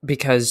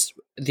 Because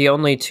the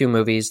only 2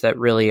 movies that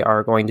really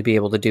are going to be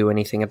able to do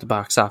anything at the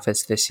box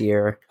office this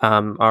year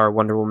are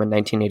Wonder Woman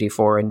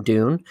 1984 and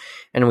Dune,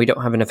 and we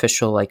don't have an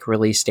official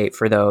release date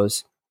for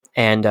those.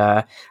 And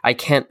I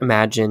can't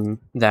imagine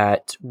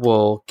that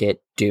we'll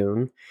get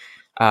Dune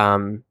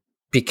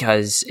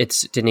because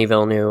it's Denis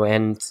Villeneuve,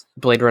 and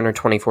Blade Runner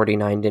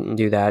 2049 didn't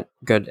do that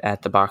good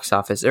at the box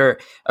office.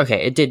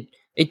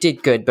 It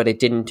did good, but it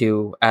didn't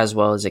do as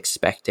well as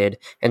expected.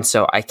 And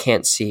so I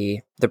can't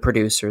see the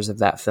producers of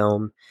that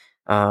film,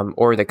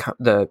 or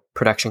the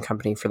production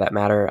company for that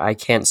matter, I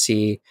can't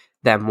see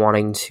them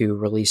wanting to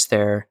release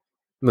their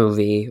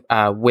movie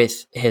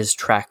with his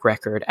track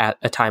record at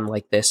a time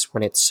like this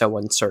when it's so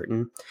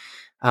uncertain.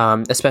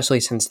 especially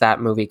since that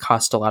movie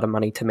cost a lot of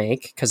money to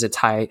make because it's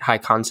high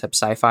concept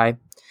sci-fi.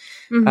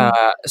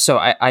 So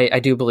I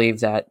do believe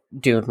that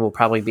Dune will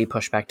probably be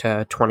pushed back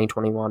to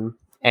 2021.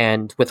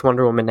 And with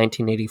Wonder Woman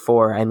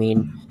 1984, I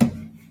mean,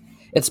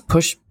 it's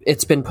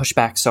been pushed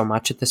back so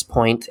much at this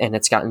point, and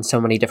it's gotten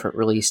so many different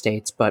release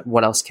dates, but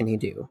what else can you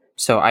do?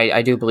 So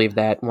I do believe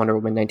that Wonder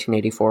Woman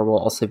 1984 will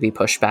also be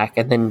pushed back,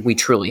 and then we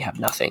truly have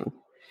nothing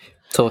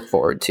to look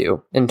forward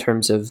to in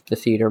terms of the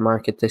theater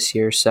market this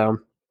year. So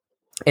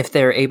if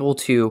they're able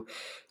to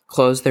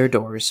close their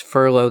doors,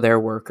 furlough their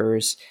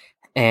workers,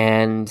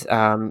 and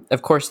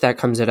of course that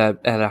comes at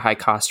a high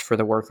cost for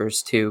the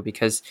workers too,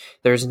 because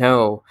there's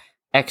no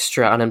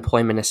extra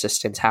unemployment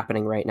assistance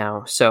happening right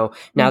now. So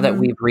now that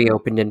we've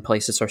reopened and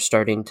places are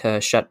starting to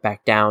shut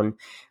back down,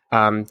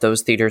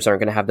 those theaters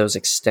aren't going to have those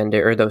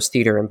extended, or those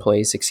theater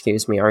employees,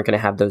 aren't going to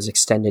have those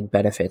extended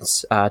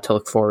benefits to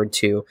look forward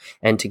to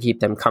and to keep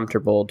them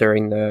comfortable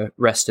during the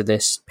rest of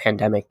this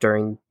pandemic,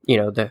 during,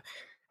 the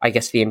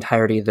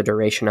entirety of the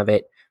duration of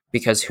it.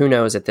 Because who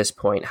knows at this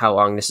point how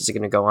long this is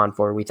going to go on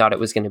for. We thought it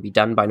was going to be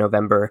done by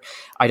November.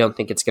 I don't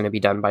think it's going to be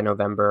done by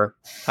November.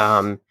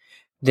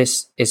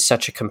 This is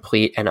such a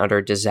complete and utter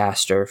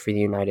disaster for the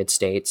United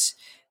States.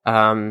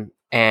 The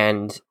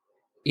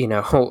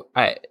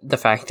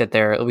fact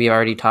that we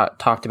already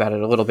talked about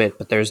it a little bit,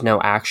 but there's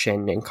no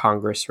action in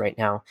Congress right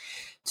now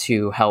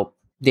to help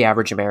the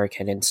average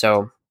American. And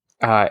so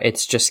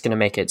it's just going to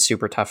make it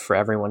super tough for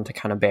everyone to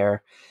kind of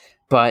bear.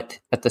 But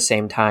at the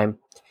same time,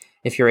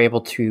 if you're able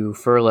to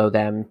furlough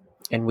them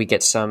and we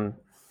get some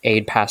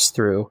aid passed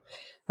through,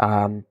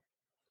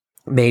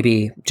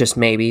 maybe, just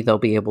maybe, they'll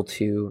be able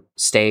to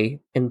stay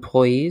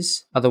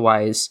employees.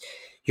 Otherwise,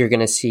 you're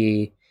going to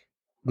see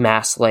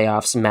mass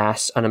layoffs,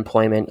 mass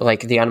unemployment.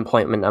 Like, the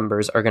unemployment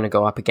numbers are going to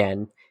go up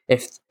again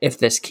if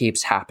this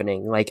keeps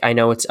happening. Like, I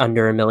know it's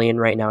under 1 million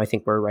right now. I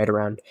think we're right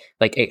around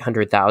like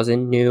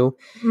 800,000 new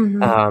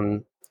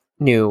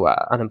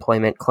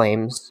unemployment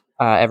claims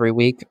every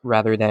week,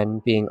 rather than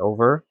being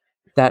over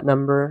that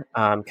number,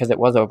 because it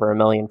was over 1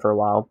 million for a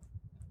while.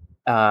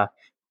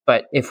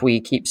 But if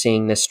we keep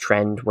seeing this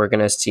trend, we're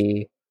going to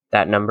see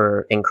that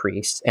number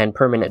increase, and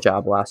permanent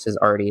job loss is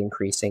already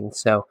increasing.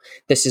 So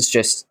this is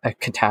just a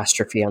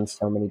catastrophe on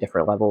so many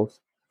different levels.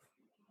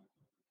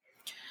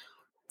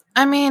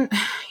 I mean,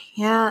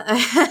 yeah,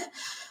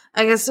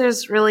 I guess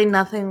there's really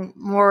nothing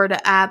more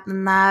to add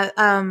than that.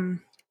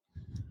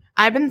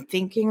 I've been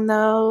thinking,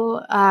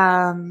 though,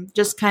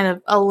 just kind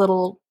of a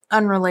little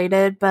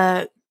unrelated,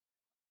 but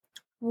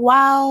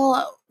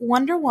while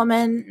Wonder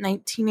Woman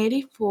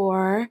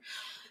 1984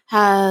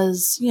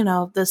 has,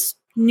 this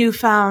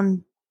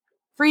newfound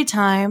free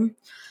time,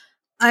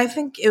 I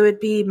think it would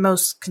be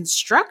most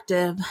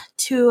constructive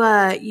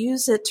to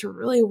use it to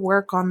really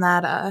work on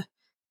that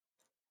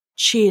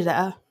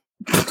cheetah.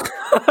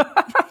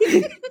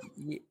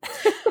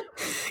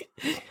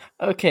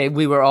 Okay,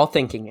 we were all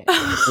thinking it.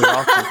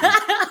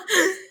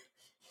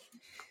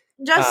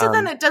 Just so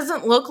then it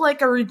doesn't look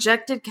like a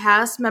rejected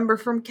cast member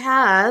from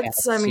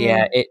Cats. I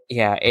mean,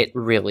 it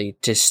really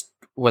just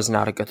was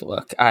not a good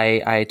look.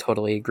 I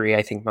totally agree.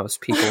 I think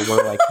most people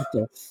were like,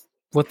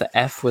 what the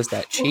F was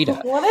that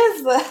cheetah? What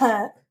is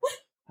that?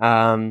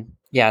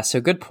 Yeah,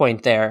 so good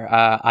point there.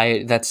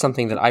 That's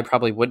something that I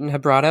probably wouldn't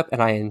have brought up,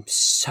 and I am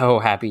so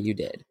happy you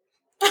did.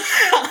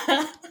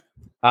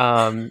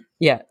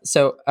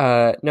 So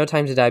No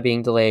Time to Die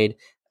being delayed.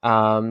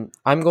 I'm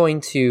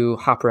going to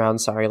hop around.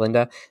 Sorry,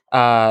 Linda.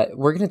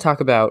 We're going to talk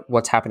about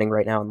what's happening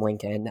right now in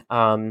Lincoln,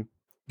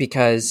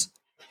 because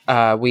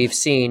we've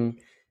seen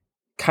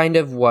kind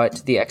of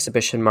what the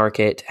exhibition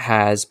market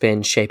has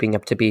been shaping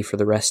up to be for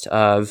the rest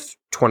of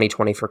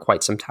 2020 for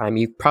quite some time.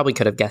 You probably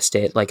could have guessed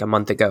it like a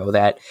month ago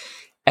that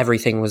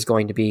everything was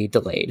going to be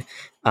delayed,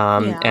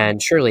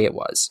 and surely it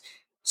was.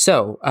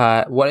 So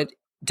what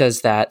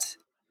does that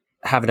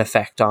have an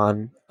effect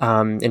on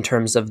in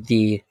terms of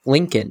the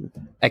Lincoln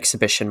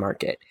exhibition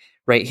market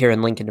right here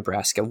in Lincoln,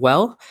 Nebraska?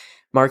 Well,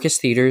 Marcus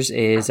Theaters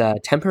is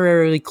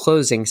temporarily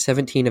closing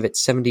 17 of its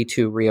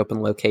 72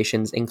 reopened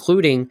locations,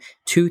 including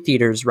 2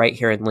 theaters right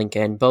here in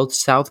Lincoln. Both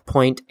South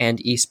Point and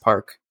East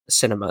Park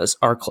cinemas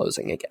are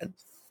closing again.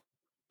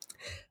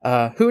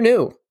 Who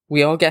knew?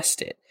 We all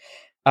guessed it.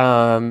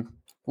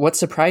 What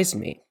surprised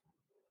me,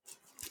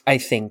 I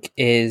think,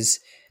 is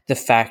the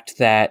fact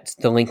that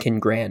the Lincoln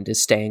Grand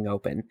is staying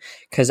open,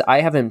 because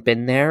I haven't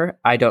been there.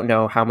 I don't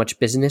know how much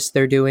business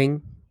they're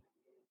doing,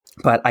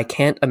 but I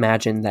can't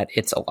imagine that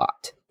it's a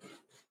lot.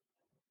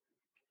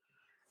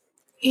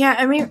 Yeah,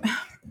 I mean,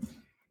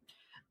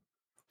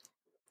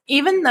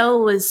 even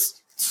though it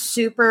was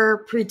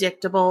super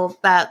predictable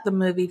that the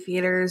movie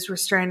theaters were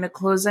starting to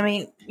close, I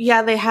mean,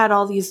 yeah, they had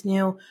all these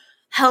new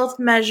health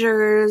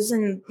measures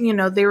and,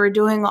 they were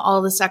doing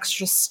all this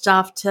extra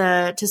stuff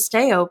to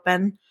stay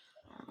open.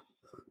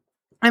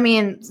 I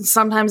mean,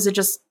 sometimes it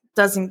just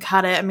doesn't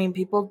cut it. I mean,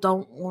 people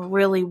don't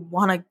really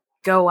want to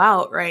go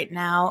out right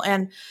now.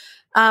 And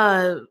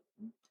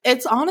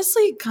It's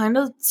honestly kind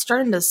of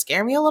starting to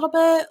scare me a little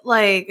bit.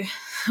 Like,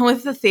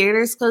 with the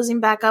theaters closing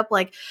back up,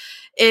 like,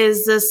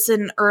 is this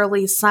an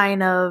early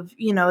sign of,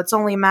 it's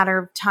only a matter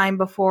of time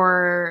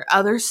before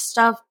other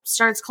stuff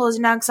starts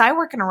closing down? Because I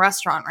work in a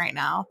restaurant right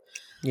now.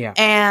 Yeah.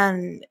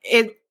 And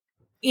it,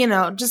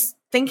 just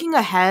thinking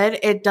ahead,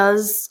 it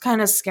does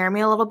kind of scare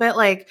me a little bit.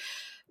 Like,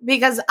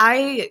 because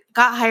I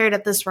got hired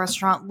at this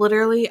restaurant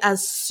literally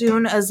as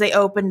soon as they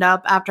opened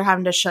up after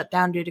having to shut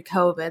down due to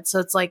COVID. So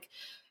it's like,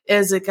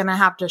 is it going to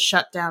have to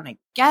shut down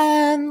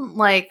again?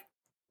 Like,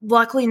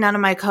 luckily, none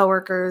of my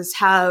coworkers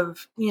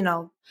have,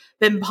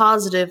 been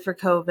positive for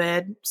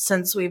COVID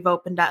since we've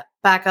opened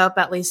back up,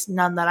 at least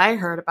none that I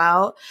heard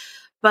about.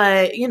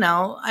 But,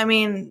 I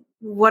mean,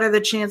 what are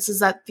the chances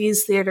that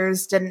these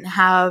theaters didn't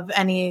have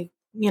any,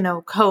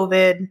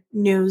 COVID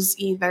news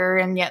either,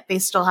 and yet they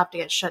still have to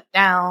get shut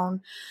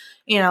down,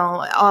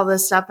 all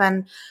this stuff.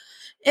 And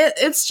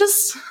it's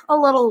just a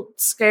little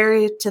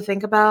scary to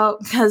think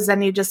about, because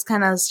then you just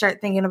kind of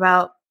start thinking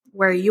about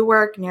where you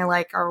work and you're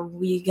like, are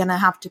we going to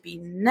have to be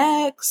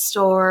next?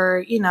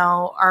 Or,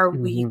 are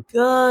we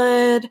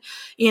good?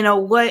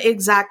 What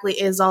exactly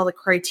is all the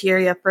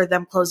criteria for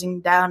them closing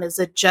down? Is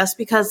it just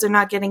because they're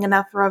not getting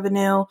enough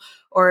revenue?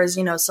 Or is,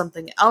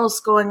 something else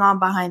going on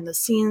behind the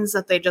scenes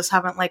that they just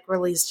haven't like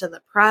released to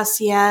the press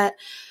yet?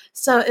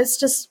 So it's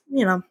just,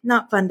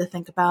 not fun to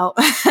think about.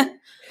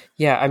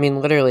 Yeah, I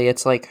mean, literally,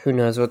 it's like, who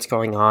knows what's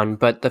going on?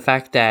 But the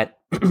fact that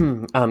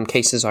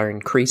cases are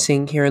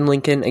increasing here in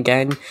Lincoln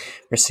again,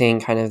 we're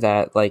seeing kind of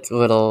that like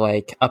little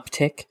like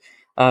uptick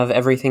of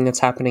everything that's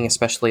happening,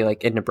 especially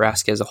like in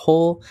Nebraska as a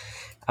whole.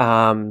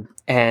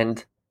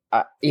 And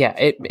yeah,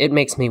 it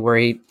makes me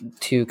worry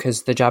too,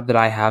 because the job that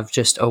I have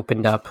just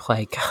opened up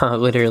like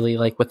literally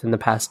like within the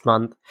past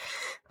month.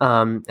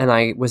 And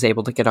I was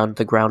able to get on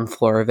the ground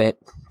floor of it.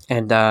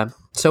 And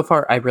so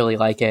far, I really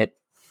like it.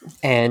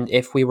 And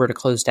if we were to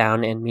close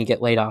down and me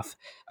get laid off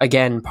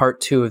again, part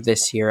 2 of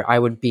this year, I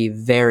would be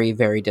very,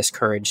 very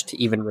discouraged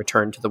to even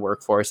return to the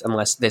workforce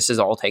unless this is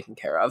all taken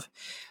care of.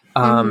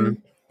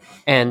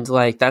 And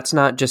like, that's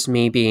not just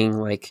me being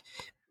like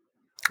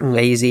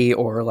lazy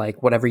or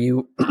like whatever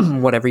you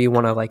want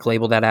to like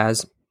label that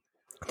as.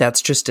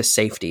 That's just a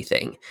safety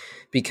thing,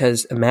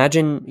 because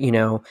imagine,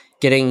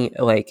 getting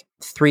like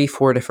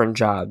 3-4 different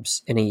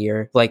jobs in a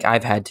year, like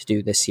I've had to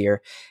do this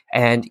year,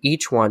 and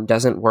each one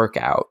doesn't work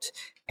out.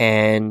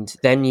 And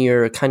then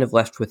you're kind of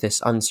left with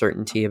this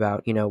uncertainty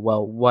about,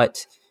 well,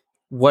 what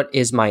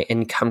is my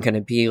income going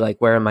to be?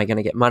 Like, where am I going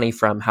to get money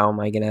from? How am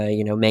I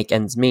going to, make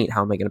ends meet?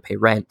 How am I going to pay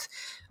rent?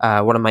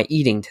 What am I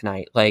eating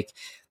tonight? Like,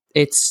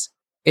 it's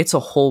a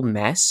whole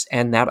mess.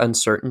 And that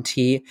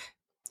uncertainty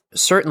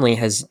certainly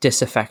has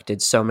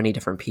disaffected so many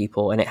different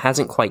people, and it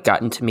hasn't quite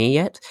gotten to me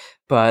yet.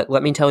 But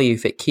let me tell you,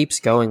 if it keeps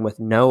going with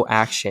no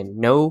action,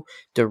 no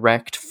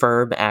direct,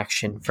 firm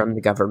action from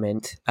the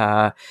government,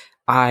 I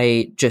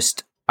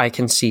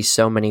can see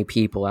so many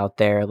people out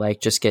there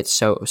like just get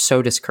so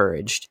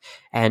discouraged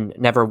and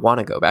never want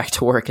to go back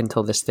to work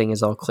until this thing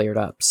is all cleared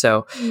up.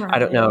 So I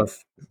don't know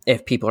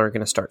if people are going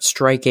to start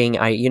striking.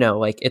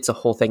 Like, it's a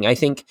whole thing. I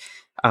think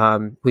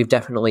we've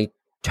definitely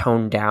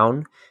toned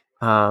down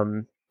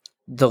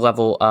the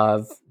level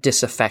of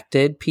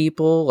disaffected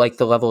people, like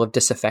the level of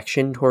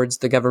disaffection towards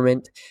the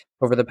government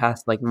over the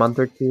past like month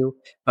or two.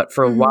 But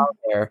for a while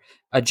there,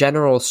 a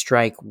general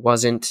strike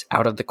wasn't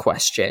out of the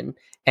question.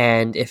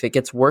 And if it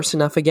gets worse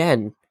enough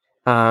again,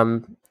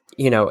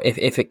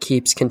 if it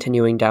keeps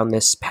continuing down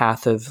this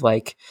path of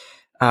like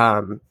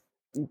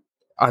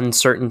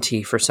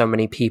uncertainty for so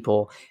many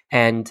people,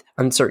 and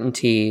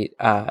uncertainty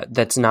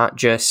that's not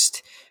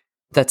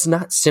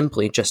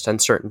simply just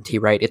uncertainty,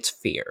 right? It's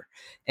fear.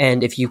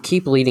 And if you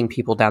keep leading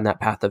people down that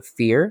path of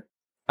fear,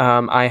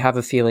 I have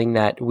a feeling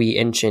that we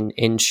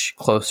inch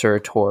closer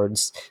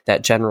towards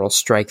that general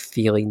strike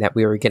feeling that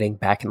we were getting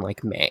back in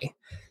like May.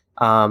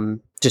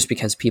 Just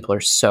because people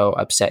are so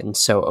upset and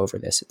so over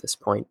this at this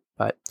point.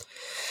 But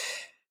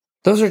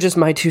those are just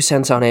my 2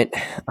 cents on it.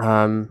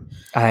 Who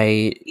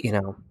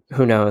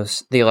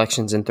knows? The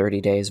election's in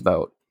 30 days,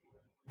 vote.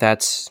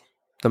 That's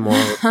the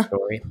moral of the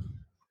story.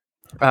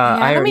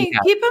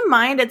 Keep in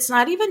mind, it's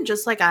not even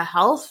just like a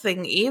health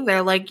thing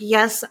either. Like,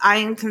 yes, I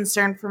am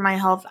concerned for my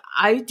health.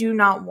 I do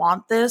not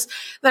want this.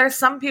 There are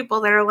some people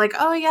that are like,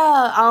 oh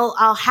yeah,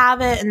 I'll have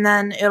it and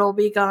then it'll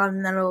be gone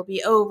and then it'll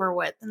be over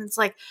with. And it's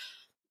like,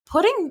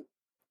 putting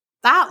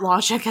that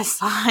logic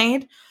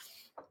aside,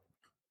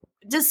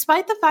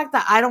 despite the fact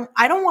that I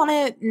don't want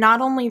it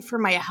not only for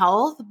my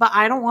health, but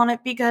I don't want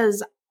it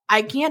because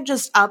I can't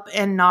just up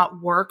and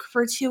not work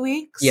for 2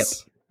 weeks. Yep.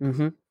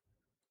 Mm-hmm.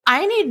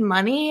 I need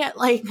money.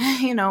 Like,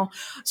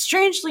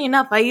 strangely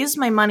enough, I use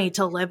my money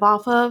to live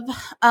off of.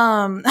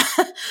 And,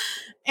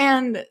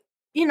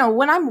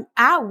 when I'm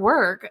at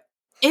work,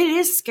 it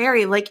is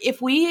scary. Like,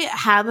 if we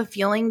have a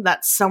feeling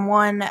that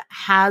someone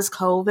has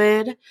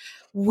COVID,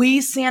 We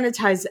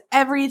sanitize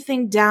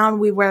everything down.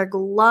 We wear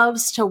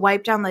gloves to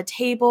wipe down the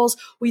tables.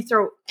 We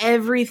throw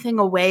everything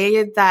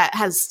away that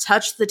has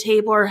touched the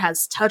table or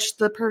has touched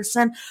the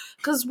person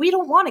because we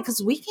don't want it,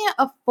 because we can't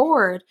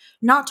afford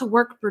not to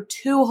work for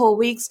 2 whole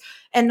weeks.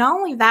 And not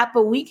only that,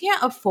 but we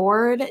can't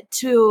afford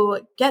to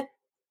get,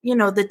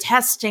 the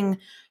testing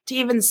to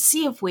even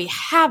see if we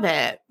have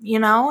it,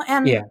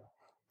 And Yeah.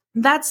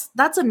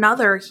 that's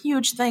another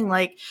huge thing.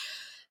 Like,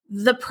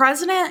 the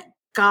president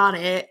got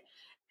it,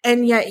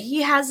 and yet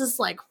he has this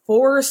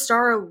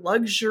 4-star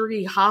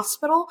luxury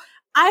hospital.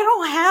 I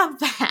don't have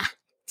that.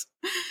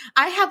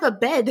 I have a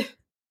bed.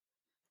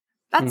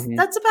 That's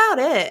about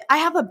it. I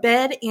have a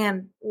bed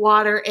and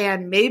water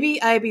and maybe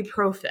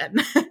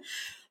ibuprofen.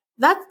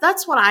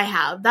 That's what I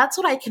have. That's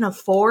what I can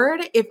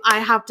afford if I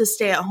have to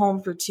stay at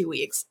home for 2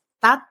 weeks.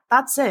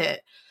 That's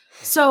it.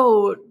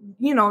 So,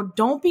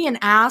 don't be an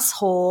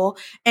asshole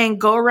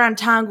and go around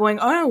town going,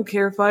 I don't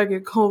care if I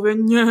get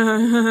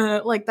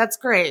COVID. That's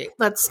great.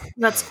 That's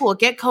cool.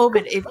 Get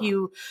COVID if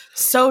you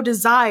so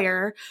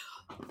desire.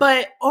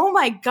 But, oh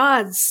my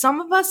God, some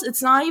of us,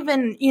 it's not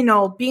even,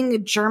 being a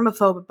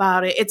germaphobe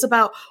about it. It's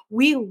about,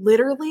 we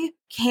literally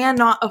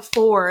cannot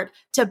afford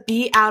to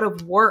be out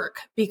of work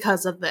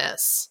because of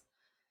this.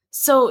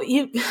 So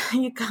you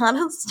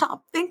gotta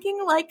stop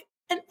thinking like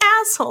an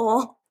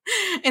asshole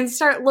and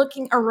start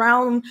looking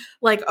around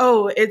like,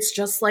 oh, it's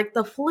just like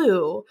the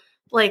flu.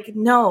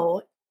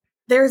 No,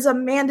 there's a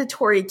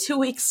mandatory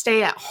 2-week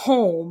stay at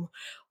home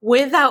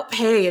without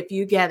pay if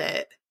you get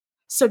it.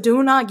 So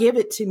do not give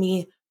it to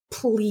me,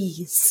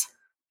 please.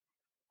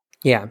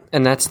 Yeah,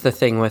 and that's the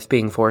thing with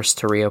being forced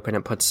to reopen.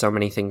 It puts so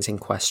many things in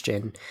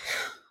question.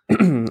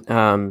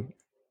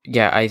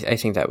 Yeah, I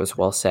think that was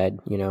well said.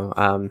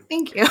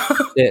 Thank you.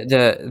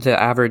 the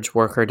average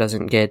worker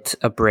doesn't get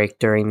a break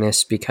during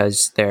this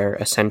because they're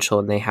essential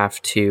and they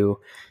have to,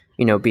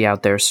 be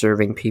out there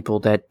serving people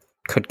that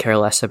could care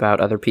less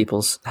about other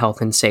people's health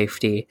and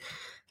safety.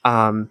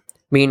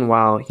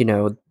 Meanwhile,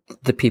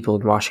 the people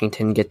in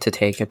Washington get to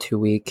take a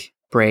 2-week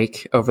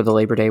break over the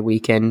Labor Day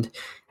weekend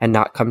and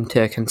not come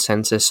to a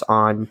consensus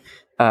on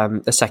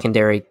a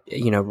secondary,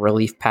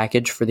 relief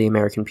package for the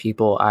American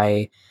people.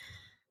 I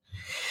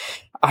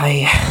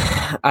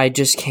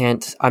just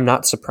can't. I'm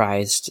not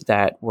surprised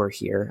that we're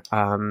here.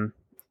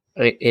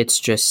 It's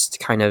just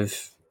kind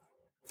of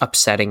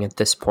upsetting at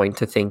this point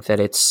to think that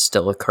it's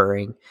still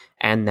occurring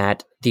and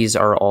that these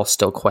are all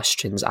still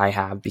questions I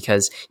have,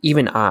 because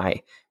even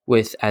I,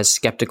 with as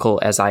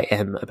skeptical as I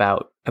am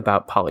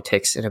about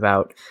politics and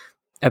about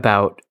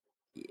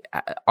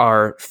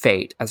our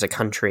fate as a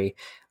country,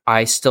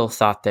 I still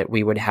thought that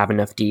we would have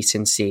enough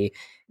decency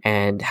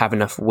and have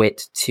enough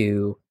wit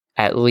to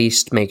at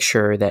least make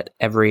sure that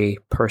every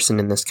person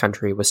in this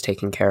country was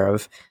taken care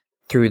of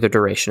through the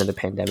duration of the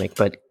pandemic,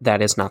 but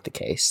that is not the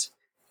case.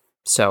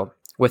 So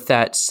with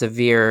that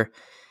severe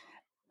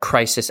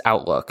crisis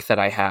outlook that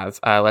I have,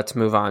 let's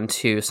move on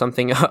to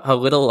something a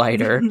little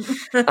lighter,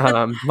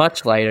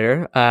 much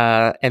lighter,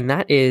 and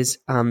that is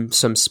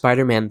some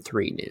Spider-Man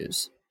 3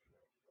 news.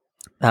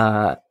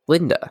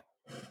 Linda,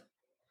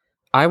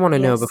 I want to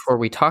know, before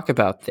we talk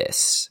about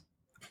this,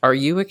 are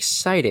you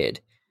excited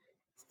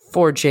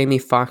for Jamie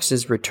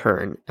Foxx's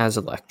return as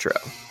Electro?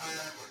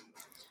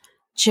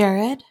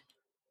 Jared,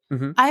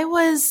 I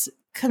was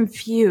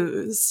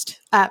confused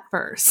at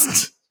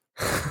first.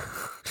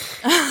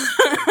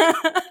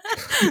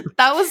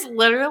 That was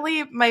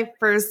literally my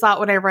first thought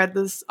when I read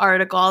this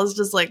article. I was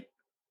just like,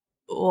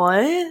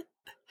 what?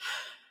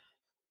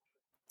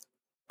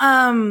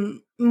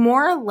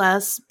 More or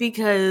less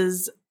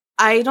because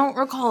I don't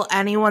recall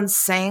anyone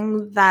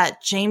saying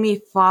that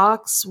Jamie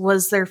Foxx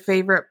was their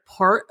favorite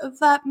part of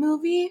that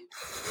movie.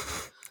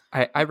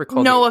 I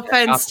recall. No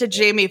offense to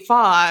Jamie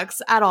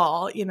Foxx at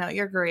all.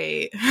 You're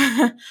great.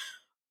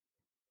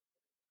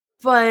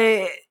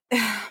 But,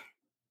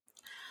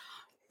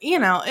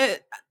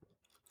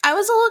 I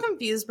was a little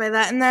confused by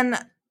that. And then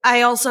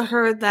I also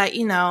heard that,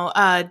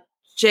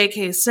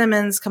 J.K.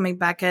 Simmons coming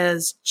back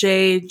as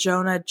J.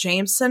 Jonah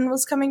Jameson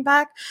was coming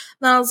back.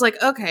 And I was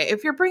like, okay,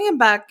 if you're bringing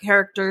back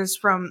characters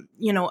from,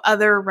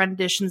 other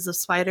renditions of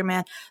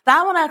Spider-Man,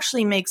 that one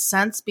actually makes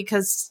sense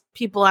because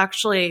people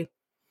actually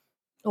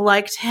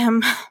liked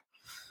him,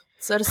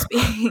 so to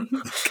speak.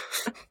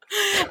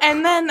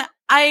 And then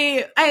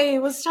I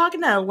was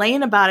talking to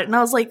Lane about it, and I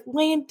was like,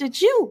 Lane,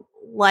 did you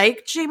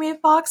like Jamie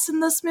Foxx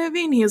in this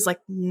movie? And he was like,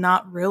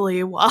 not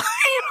really. Why?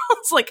 I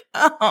was like,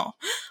 oh,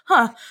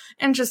 huh,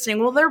 interesting.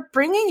 Well, they're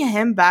bringing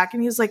him back.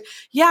 And he was like,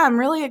 yeah, I'm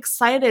really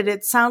excited.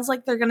 It sounds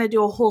like they're going to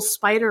do a whole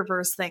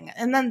Spider-Verse thing.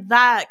 And then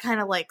that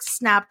kind of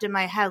snapped in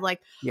my head,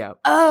 yeah,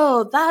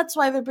 oh, that's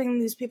why they're bringing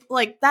these people.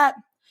 That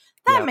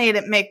made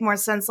it make more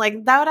sense. That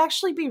would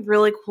actually be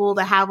really cool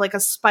to have a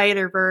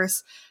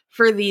Spider-Verse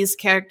for these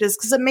characters,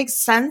 because it makes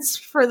sense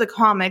for the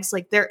comics.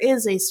 There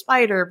is a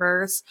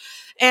Spider-Verse,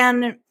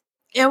 and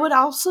it would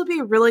also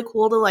be really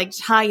cool to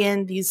tie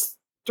in these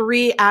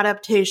 3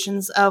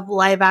 adaptations of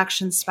live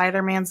action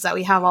Spider-Mans that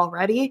we have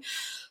already.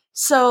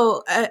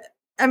 So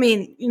I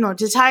mean,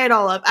 to tie it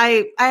all up,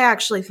 I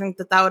actually think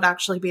that would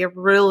actually be a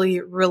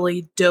really,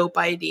 really dope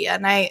idea,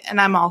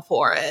 and I'm all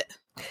for it.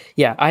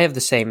 Yeah, I have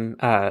the same.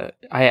 I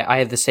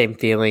have the same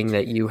feeling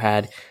that you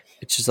had.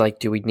 It's just like,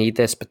 do we need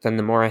this? But then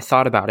the more I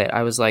thought about it,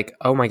 I was like,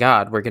 oh my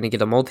god, we're gonna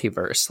get a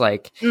multiverse.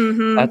 Like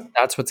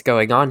that's what's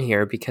going on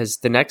here, because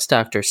the next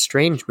Doctor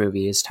Strange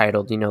movie is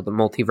titled, the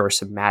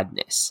Multiverse of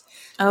Madness.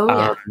 Oh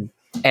yeah.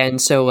 And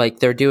so like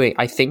they're doing.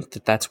 I think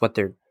that's what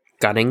they're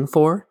gunning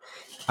for.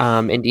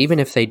 And even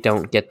if they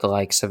don't get the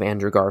likes of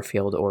Andrew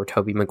Garfield or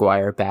Tobey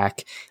Maguire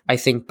back, I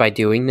think by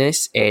doing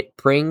this, it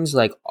brings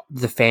like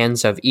the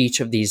fans of each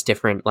of these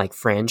different like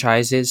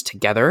franchises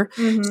together.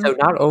 So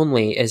not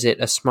only is it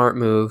a smart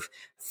move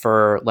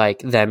for like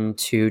them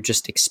to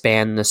just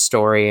expand the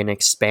story and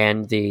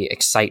expand the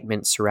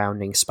excitement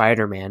surrounding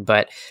Spider-Man,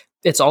 but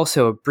it's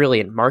also a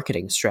brilliant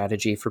marketing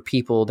strategy for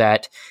people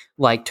that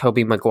like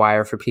Tobey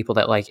Maguire, for people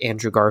that like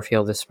Andrew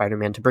Garfield as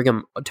Spider-Man,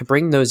 to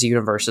bring those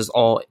universes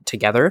all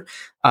together.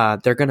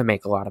 They're going to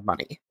make a lot of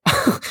money.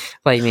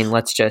 Like, I mean,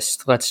 let's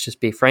just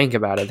be frank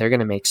about it. They're going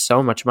to make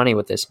so much money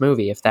with this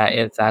movie if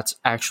that's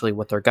actually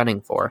what they're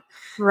gunning for.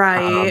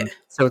 Right.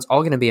 So it's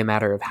all going to be a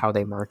matter of how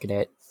they market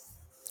it.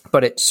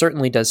 But it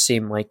certainly does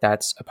seem like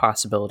that's a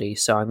possibility.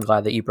 So I'm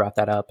glad that you brought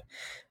that up.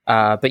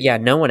 But yeah,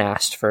 no one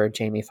asked for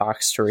Jamie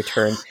Foxx to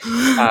return.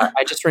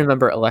 I just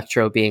remember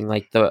Electro being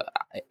like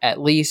at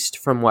least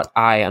from what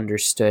I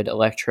understood,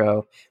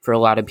 Electro for a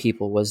lot of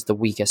people was the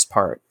weakest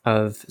part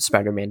of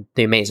Spider-Man,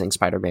 the Amazing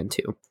Spider-Man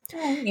 2.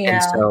 Yeah.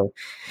 And so,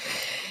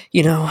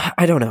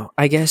 I don't know.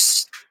 I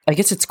guess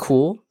it's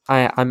cool.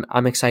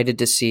 I'm excited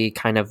to see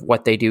kind of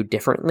what they do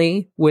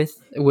differently with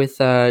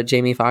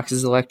Jamie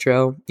Foxx's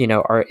Electro.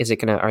 Are they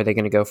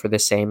gonna go for the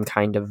same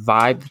kind of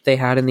vibe that they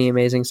had in the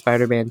Amazing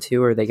Spider-Man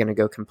 2, or are they gonna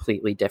go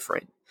completely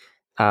different?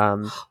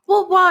 Well,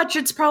 watch.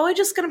 It's probably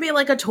just gonna be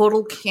like a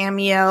total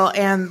cameo,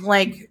 and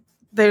like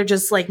they're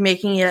just like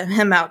making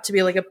him out to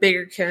be like a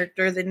bigger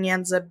character than he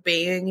ends up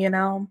being.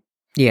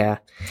 Yeah,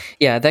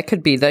 that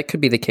could be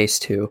the case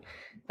too.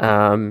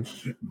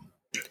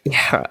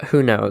 Yeah,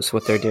 who knows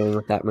what they're doing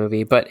with that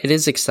movie, but it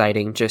is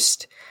exciting.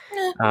 Just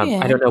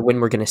I don't know when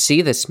we're going to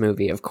see this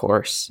movie. Of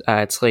course,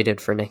 it's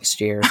slated for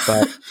next year,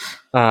 but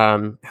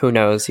who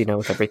knows?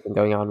 With everything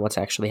going on, what's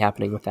actually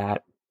happening with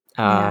that?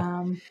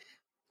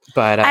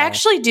 But I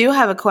actually do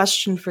have a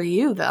question for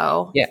you,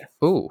 though. Yeah.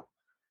 Ooh.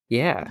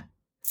 Yeah.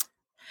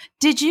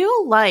 Did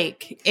you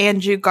like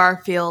Andrew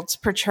Garfield's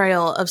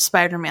portrayal of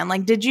Spider-Man?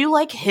 Like, did you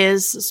like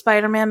his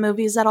Spider-Man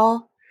movies at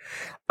all?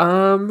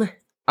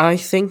 I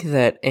think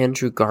that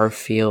Andrew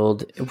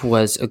Garfield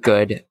was a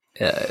good.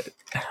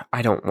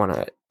 I don't want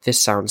to. This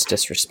sounds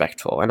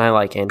disrespectful, and I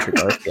like Andrew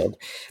Garfield,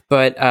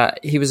 but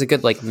he was a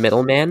good like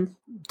middleman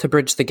to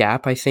bridge the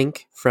gap. I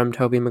think from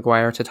Tobey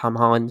Maguire to Tom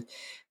Holland.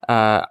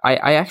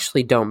 I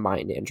actually don't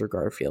mind Andrew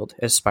Garfield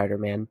as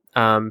Spider-Man.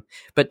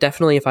 But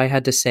definitely, if I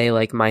had to say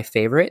like my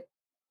favorite,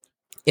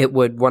 it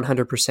would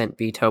 100%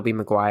 be Tobey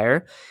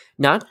Maguire.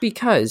 Not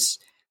because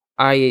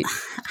I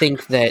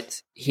think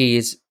that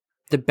he's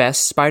the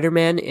best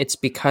Spider-Man, it's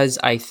because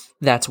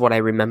that's what I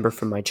remember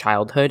from my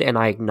childhood, and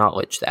I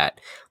acknowledge that.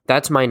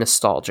 That's my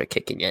nostalgia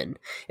kicking in.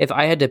 If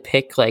I had to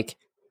pick like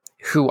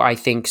who I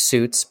think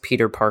suits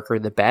Peter Parker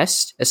the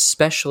best,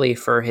 especially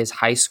for his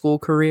high school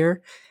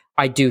career,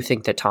 I do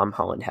think that Tom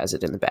Holland has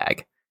it in the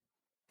bag.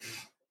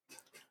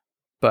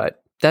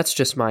 But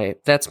that's my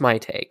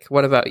take.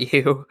 What about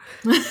you?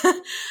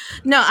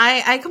 No,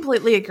 I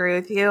completely agree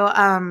with you.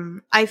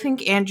 I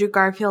think Andrew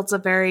Garfield's a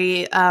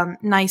very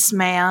nice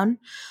man.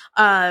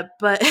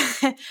 But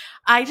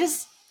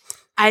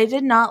I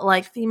did not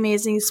like the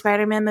Amazing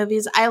Spider-Man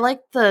movies. I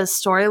liked the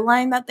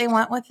storyline that they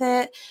went with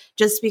it,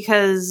 just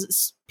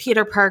because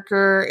Peter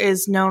Parker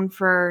is known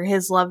for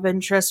his love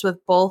interest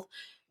with both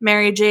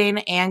Mary Jane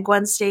and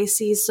Gwen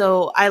Stacy.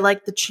 So I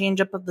like the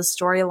change up of the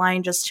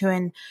storyline just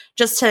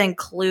to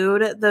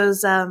include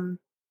those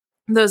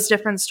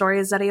different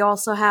stories that he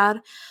also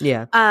had.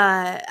 Yeah.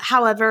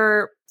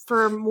 However,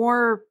 for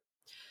more,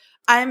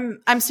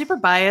 I'm super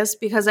biased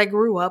because I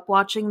grew up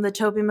watching the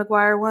Tobey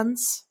Maguire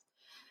ones.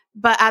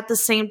 But at the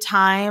same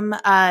time,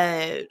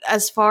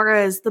 as far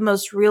as the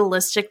most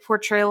realistic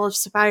portrayal of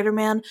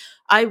Spider-Man,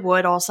 I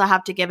would also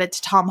have to give it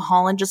to Tom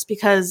Holland, just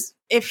because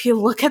if you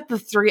look at the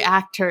three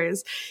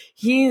actors,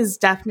 he is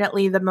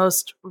definitely the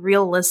most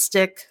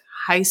realistic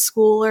high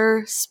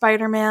schooler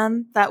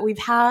Spider-Man that we've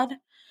had.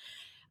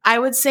 I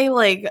would say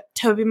like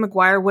Tobey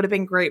Maguire would have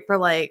been great for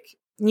like,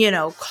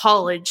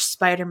 college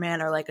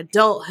Spider-Man or like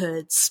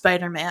adulthood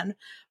Spider-Man.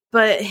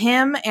 But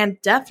him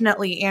and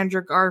definitely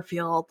Andrew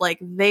Garfield, like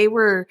they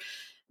were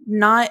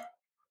not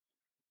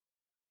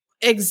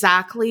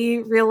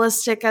exactly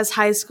realistic as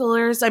high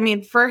schoolers. I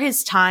mean, for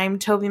his time,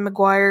 Tobey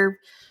Maguire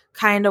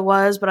kind of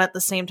was, but at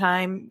the same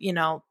time,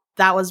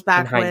 that was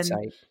back when.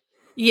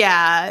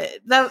 Yeah,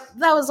 that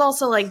was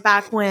also like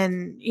back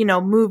when,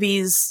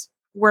 movies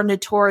were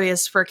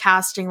notorious for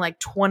casting like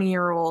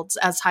 20-year-olds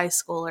as high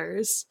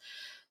schoolers.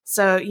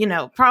 So,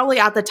 probably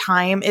at the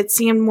time it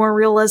seemed more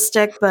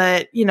realistic,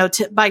 but,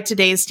 by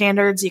today's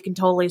standards, you can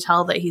totally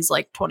tell that he's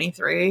like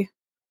 23.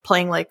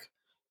 playing like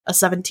a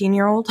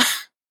 17-year-old.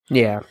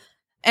 Yeah.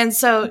 And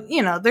so,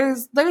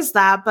 there's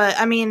that. But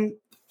I mean,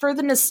 for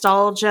the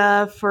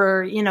nostalgia,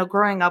 for,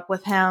 growing up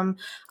with him,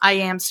 I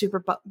am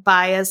super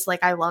biased.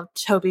 Like, I love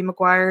Tobey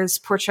Maguire's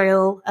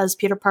portrayal as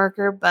Peter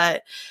Parker,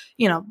 but,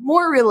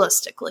 more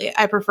realistically,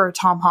 I prefer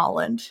Tom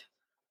Holland.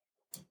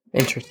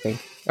 Interesting.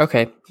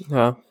 Okay.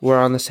 Well, we're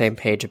on the same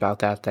page about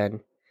that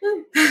then.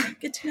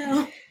 Good to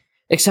know.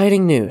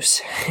 Exciting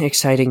news.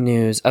 Exciting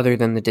news other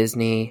than the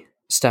Disney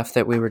stuff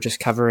that we were just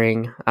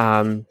covering.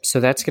 So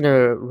that's going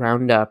to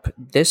round up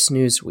this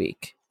news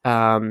week.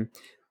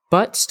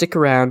 But stick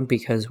around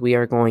because we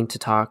are going to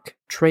talk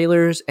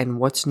trailers and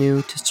what's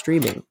new to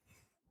streaming.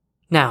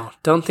 Now,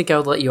 don't think I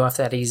would let you off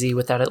that easy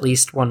without at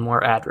least one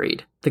more ad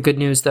read. The good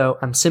news, though,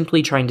 I'm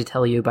simply trying to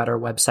tell you about our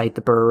website,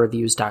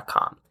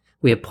 theburrowreviews.com.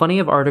 We have plenty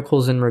of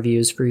articles and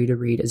reviews for you to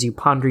read as you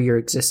ponder your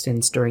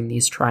existence during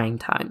these trying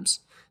times.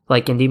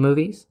 Like indie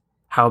movies?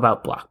 How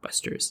about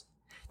blockbusters?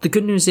 The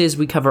good news is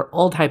we cover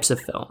all types of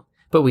film,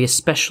 but we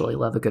especially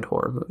love a good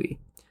horror movie.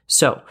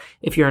 So,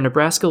 if you're a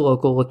Nebraska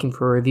local looking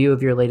for a review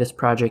of your latest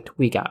project,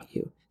 we got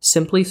you.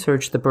 Simply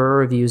search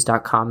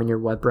theburrowreviews.com in your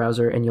web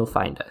browser and you'll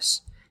find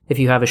us. If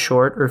you have a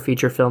short or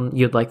feature film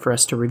you'd like for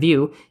us to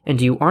review,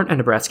 and you aren't a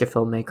Nebraska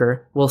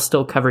filmmaker, we'll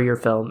still cover your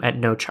film at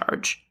no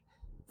charge.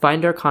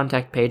 Find our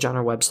contact page on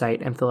our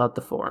website and fill out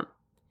the form.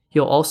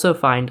 You'll also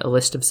find a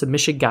list of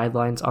submission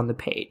guidelines on the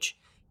page.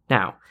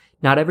 Now,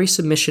 not every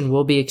submission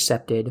will be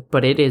accepted,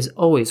 but it is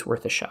always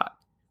worth a shot.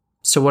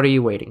 So what are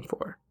you waiting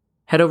for?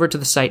 Head over to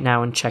the site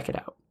now and check it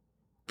out.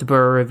 The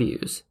Burrow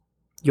Reviews,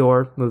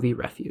 your movie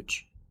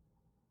refuge.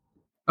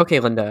 Okay,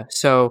 Linda,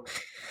 so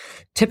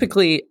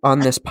typically on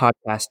this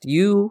podcast,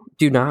 you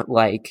do not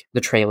like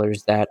the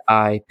trailers that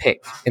I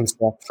pick and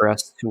select for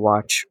us to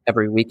watch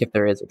every week if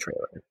there is a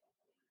trailer.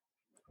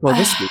 Well,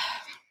 this week,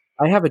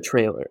 I have a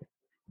trailer.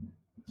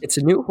 It's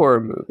a new horror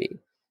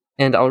movie,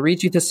 and I'll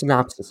read you the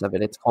synopsis of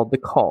it. It's called The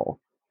Call,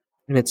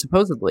 and it's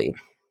supposedly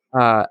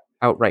out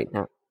right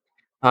now.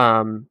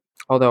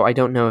 Although I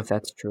don't know if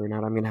that's true or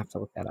not. I'm going to have to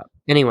look that up.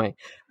 Anyway,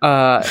 in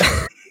the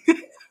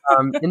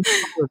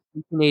fall of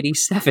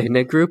 1987,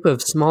 a group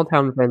of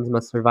small-town friends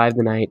must survive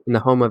the night in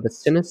the home of a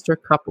sinister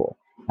couple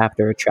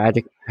after a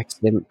tragic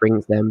accident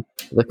brings them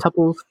to the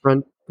couple's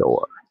front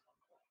door.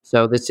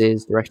 So this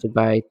is directed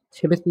by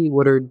Timothy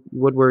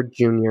Woodward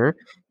Jr.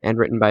 and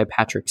written by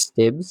Patrick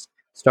Stibbs,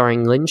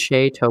 starring Lynn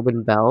Shay,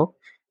 Tobin Bell,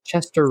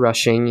 Chester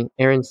Rushing,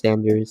 Aaron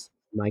Sanders,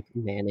 Mike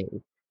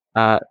Manning.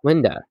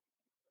 Linda,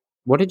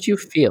 what did you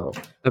feel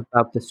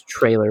about this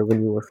trailer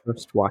when you were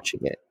first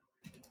watching it?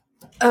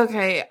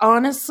 Okay,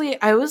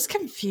 honestly, I was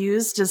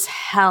confused as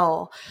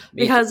hell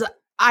because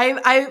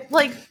I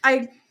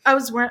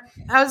was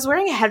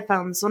wearing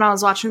headphones when I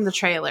was watching the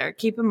trailer,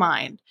 keep in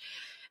mind.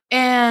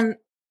 And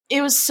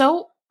it was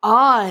so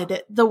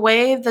odd the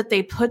way that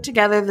they put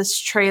together this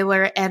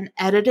trailer and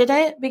edited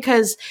it,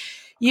 because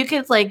you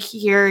could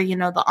hear,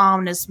 the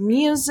ominous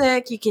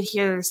music, you could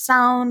hear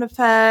sound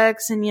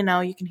effects, and you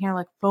can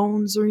hear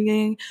phones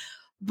ringing.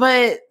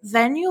 But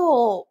then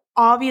you'll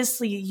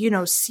obviously,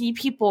 see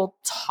people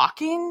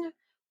talking,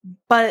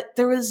 but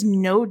there was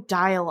no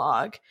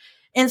dialogue.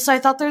 And so I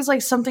thought there was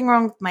something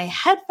wrong with my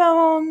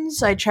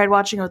headphones. I tried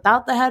watching it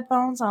without the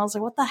headphones, and I was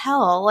like, what the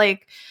hell?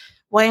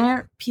 Why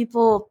aren't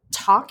people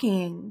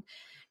talking?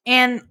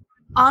 And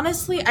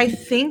honestly, I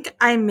think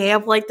I may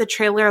have liked the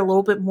trailer a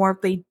little bit more if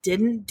they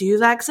didn't do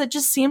that, because it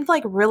just seemed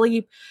like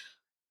really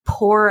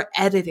poor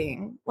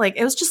editing.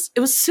 It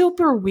was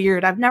super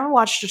weird. I've never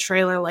watched a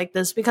trailer like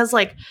this, because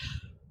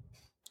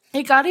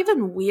it got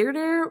even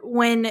weirder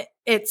when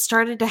it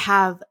started to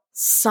have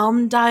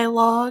some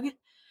dialogue,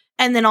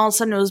 and then all of a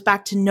sudden it was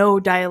back to no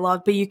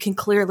dialogue, but you can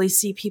clearly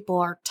see people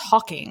are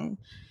talking.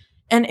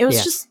 And it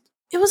was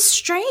it was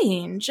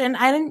strange, and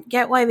I didn't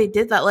get why they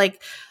did that.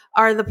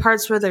 Are the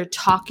parts where they're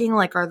talking,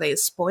 are they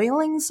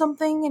spoiling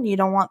something and you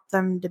don't want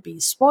them to be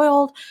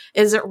spoiled?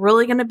 Is it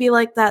really going to be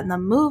like that in the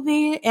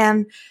movie?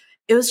 And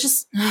it was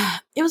just,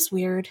 it was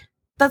weird.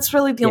 That's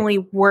really the only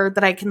word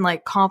that I can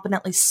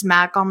confidently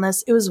smack on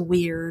this. It was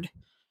weird.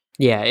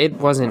 Yeah, it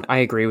wasn't. I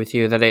agree with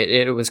you that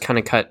it was kind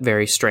of cut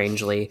very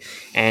strangely,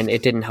 and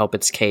it didn't help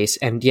its case.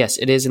 And yes,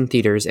 it is in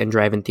theaters and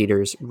drive-in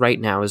theaters right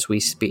now as we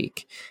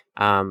speak.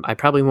 I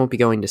probably won't be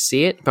going to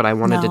see it, but I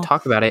wanted to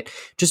talk about it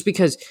just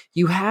because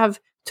you have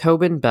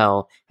Tobin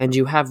Bell and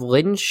you have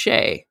Lynn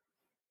Shay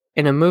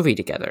in a movie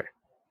together,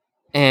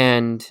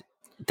 and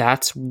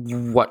that's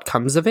what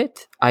comes of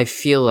it. I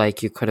feel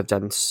like you could have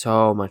done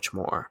so much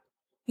more.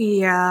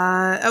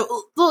 Yeah.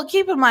 Well,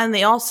 keep in mind,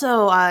 they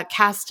also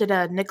casted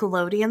a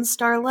Nickelodeon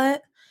starlet,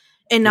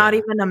 and not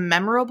even a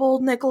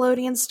memorable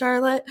Nickelodeon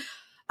starlet.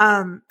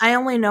 I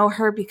only know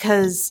her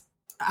because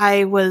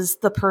I was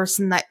the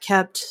person that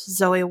kept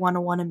Zoe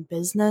 101 in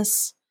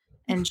business,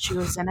 and she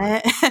was in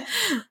it.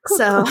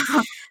 So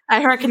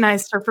I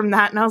recognized her from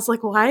that, and I was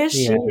like, why is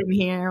she in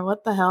here?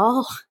 What the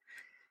hell?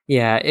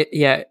 Yeah,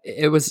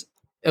 it was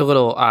a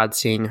little odd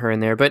seeing her in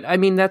there, but I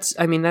mean that's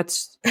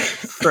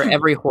for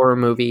every horror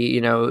movie,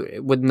 you know,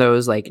 when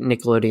those like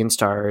Nickelodeon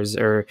stars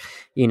or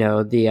you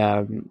know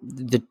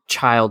the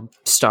child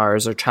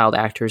stars or child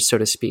actors, so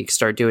to speak,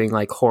 start doing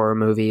like horror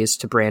movies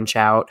to branch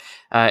out.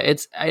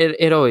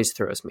 It always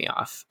throws me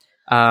off.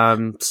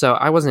 So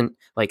I wasn't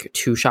like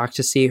too shocked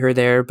to see her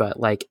there, but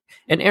like,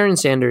 and Erin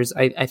Sanders,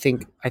 I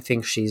think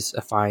she's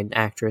a fine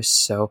actress.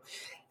 So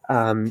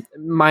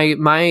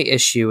my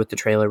issue with the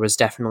trailer was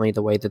definitely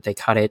the way that they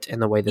cut it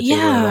and the way that they were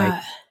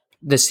like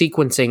the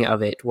sequencing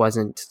of it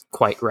wasn't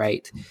quite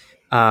right.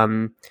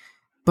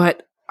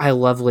 But I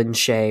love Lin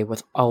Shaye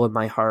with all of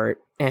my heart,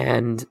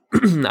 and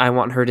I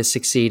want her to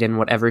succeed in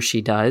whatever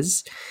she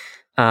does,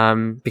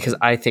 because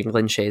I think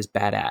Lin Shaye is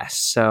badass.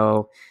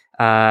 So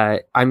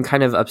I'm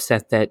kind of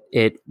upset that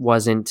it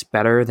wasn't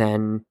better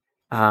than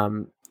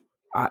I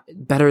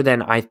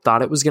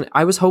thought it was gonna.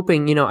 I was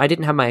hoping, you know, I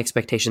didn't have my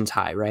expectations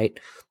high, right?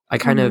 I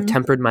kind of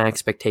tempered my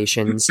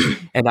expectations,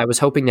 and I was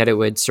hoping that it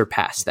would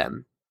surpass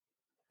them.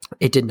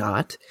 It did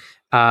not,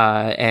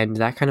 and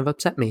that kind of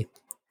upset me.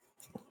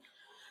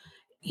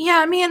 Yeah,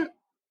 I mean,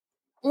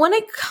 when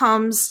it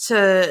comes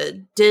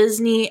to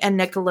Disney and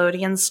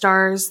Nickelodeon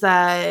stars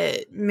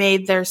that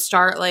made their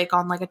start like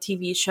on like a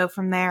TV show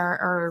from there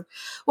or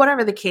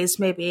whatever the case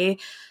may be,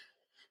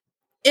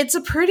 it's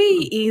a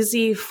pretty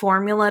easy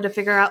formula to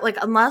figure out. Like,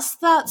 unless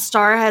that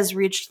star has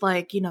reached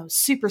like, you know,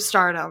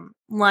 superstardom,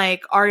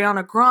 like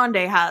Ariana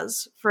Grande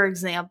has, for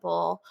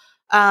example,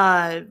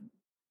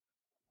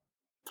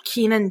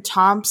 Kenan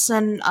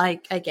Thompson, I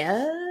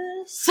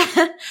guess,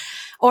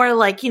 or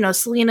like, you know,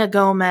 Selena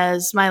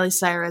Gomez, Miley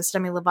Cyrus,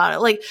 Demi Lovato,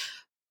 like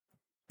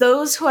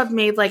those who have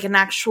made like an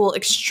actual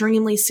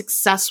extremely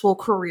successful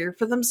career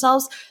for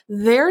themselves,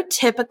 they're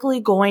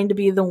typically going to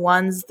be the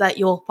ones that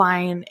you'll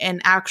find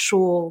in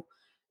actual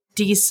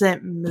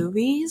decent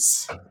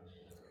movies,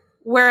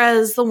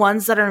 whereas the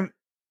ones that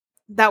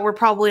were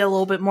probably a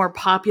little bit more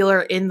popular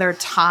in their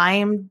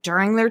time,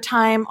 during their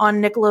time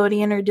on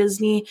Nickelodeon or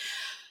Disney,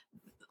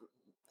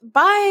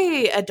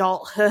 by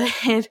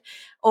adulthood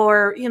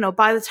or, you know,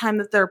 by the time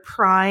that their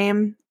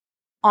prime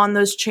on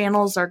those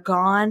channels are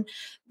gone,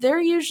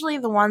 they're usually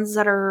the ones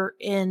that are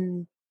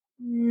in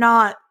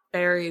not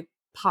very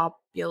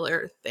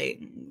popular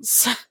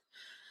things.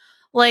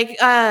 Like,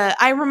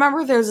 I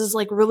remember there's this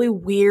like really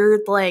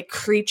weird like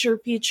creature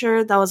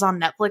feature that was on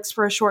Netflix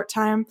for a short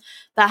time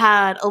that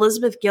had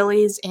Elizabeth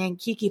Gillies and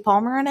Keke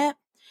Palmer in it.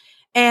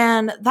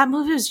 And that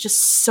movie was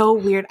just so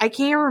weird. I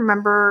can't even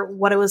remember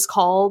what it was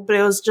called, but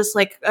it was just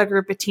like a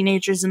group of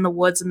teenagers in the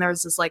woods and there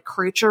was this like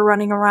creature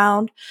running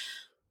around.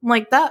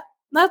 Like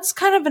that's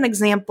kind of an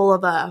example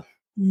of a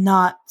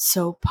not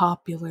so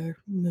popular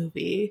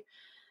movie.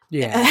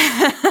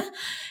 Yeah.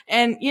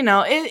 And you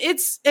know,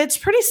 it's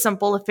pretty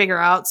simple to figure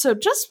out. So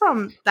just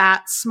from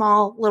that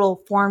small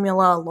little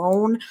formula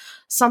alone,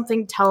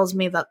 something tells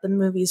me that the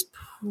movie's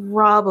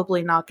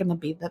probably not going to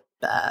be the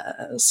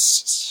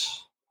best.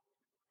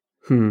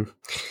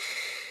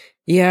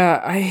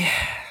 Yeah,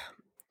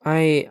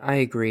 I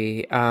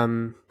agree. I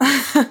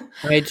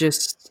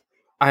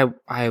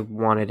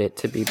wanted it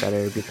to be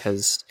better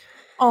because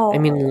I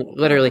mean,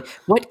 literally,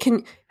 what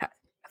can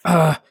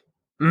I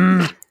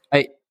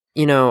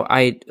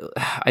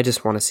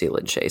just want to see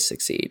Lin Shaye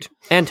succeed,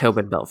 and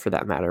Tobin Bell for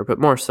that matter, but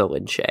more so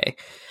Lin Shaye.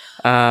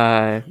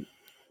 I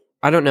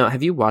don't know.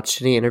 Have you watched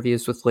any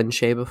interviews with Lin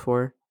Shaye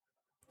before?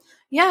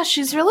 Yeah,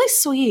 she's really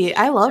sweee.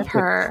 I love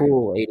her.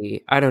 Cool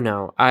lady. I don't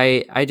know.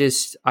 I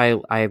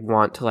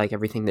want to like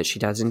everything that she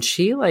does, and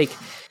she like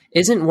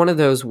isn't one of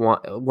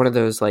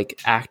those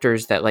like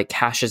actors that like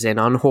cashes in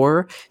on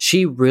horror.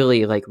 She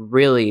really like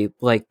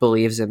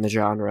believes in the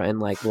genre and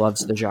like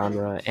loves the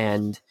genre,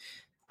 and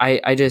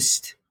I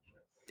just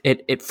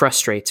it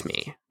frustrates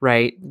me,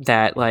 right?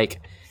 That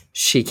like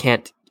she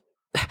can't.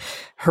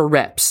 Her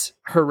reps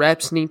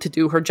need to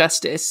do her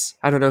justice.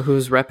 I don't know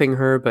who's repping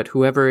her, but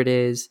whoever it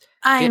is,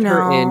 get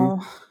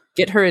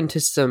her into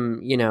some,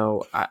 you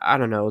know, I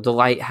don't know, the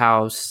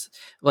Lighthouse,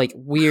 like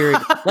weird.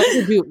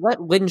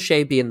 let Lin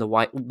Shaye be in the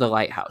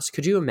Lighthouse.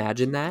 Could you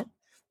imagine that?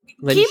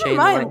 Keep in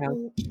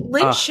mind,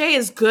 Lin Shaye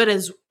is good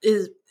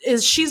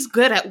she's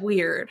good at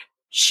weird.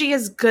 She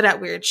is good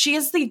at weird. She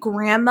is the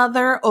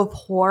grandmother of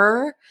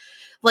horror.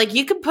 Like,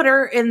 you could put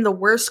her in the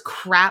worst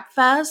crap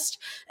fest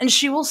and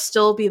she will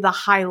still be the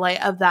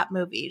highlight of that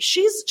movie.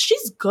 She's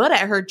good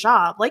at her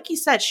job. Like you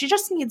said, she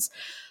just needs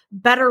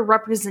better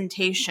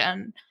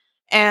representation.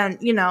 And,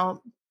 you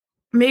know,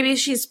 maybe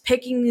she's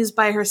picking these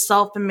by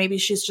herself and maybe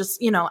she's just,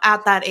 you know,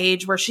 at that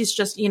age where she's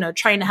just, you know,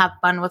 trying to have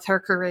fun with her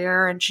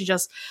career and she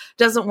just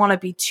doesn't want to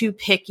be too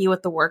picky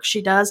with the work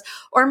she does.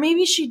 Or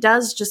maybe she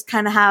does just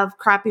kind of have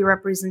crappy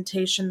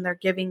representation. They're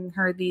giving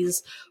her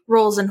these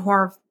roles in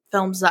horror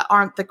films that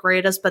aren't the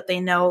greatest, but they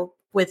know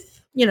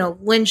with, you know,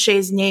 Lin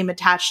Shaye's name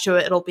attached to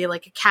it, it'll be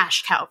like a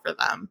cash cow for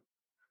them.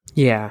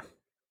 Yeah.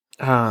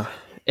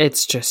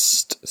 It's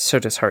just so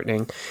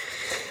disheartening.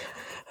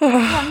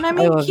 And I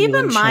mean, love keep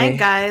Elaine in mind, Shay.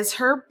 guys,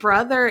 her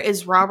brother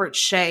is Robert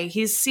Shea.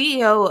 He's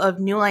CEO of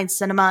New Line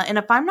Cinema, and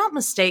if I'm not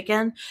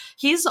mistaken,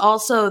 he's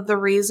also the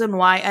reason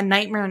why A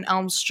Nightmare on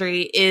Elm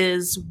Street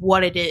is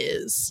what it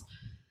is.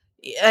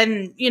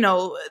 And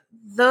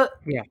the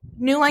Yeah.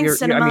 New Line I mean, you're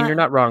Cinema,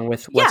 not wrong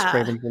with Wes yeah.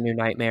 Craven's The New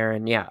Nightmare,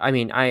 and yeah, I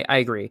mean, I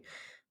agree.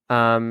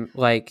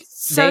 Like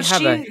So they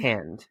have a she,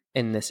 hand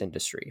in this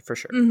industry for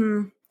sure.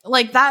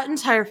 like that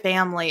entire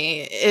family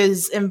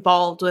is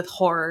involved with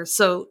horror.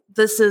 So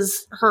this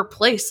is her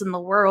place in the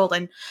world,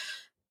 and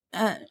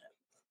uh,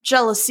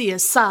 jealousy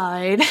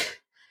aside,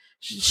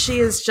 she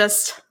is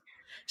just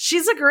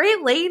she's a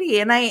great lady,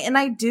 and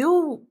I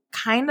do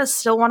kind of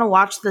still want to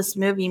watch this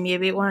movie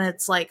maybe when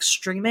it's like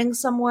streaming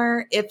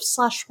somewhere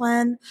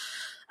if/when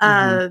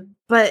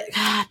but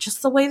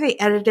just the way they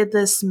edited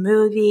this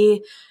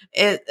movie,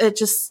 it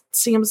just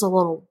seems a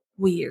little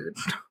weird.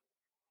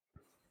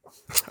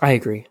 I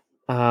agree.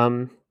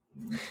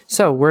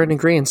 So we're in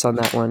agreement on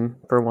that one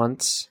for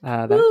once. Woo.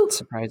 That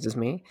surprises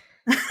me.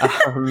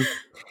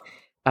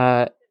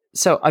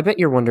 So I bet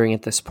you're wondering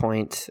at this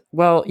point,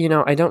 well,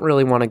 I don't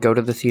really want to go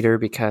to the theater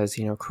because,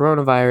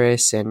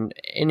 coronavirus, and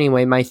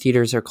anyway, my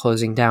theaters are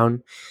closing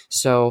down.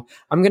 So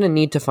I'm going to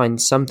need to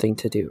find something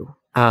to do.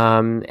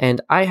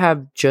 And I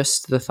have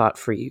just the thought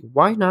for you.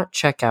 Why not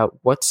check out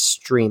what's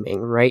streaming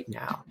right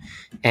now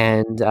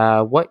and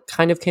what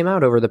kind of came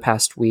out over the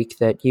past week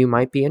that you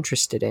might be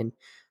interested in?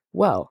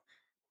 Well,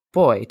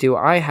 boy, do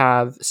I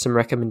have some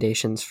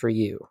recommendations for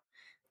you.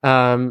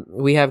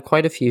 We have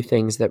quite a few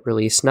things that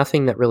release.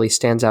 Nothing that really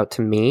stands out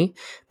to me,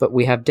 but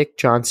we have Dick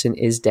Johnson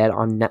Is Dead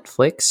on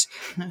Netflix.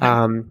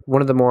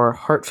 One of the more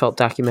heartfelt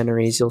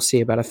documentaries you'll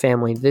see about a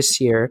family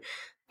this year,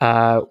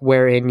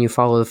 wherein you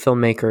follow the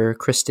filmmaker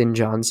Kirsten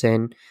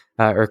Johnson,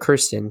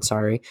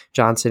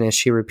 as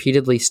she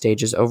repeatedly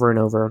stages over and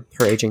over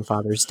her aging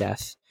father's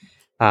death.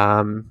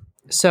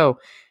 So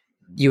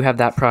you have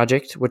that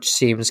project, which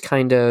seems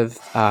kind of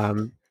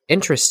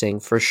interesting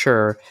for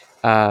sure,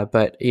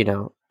 but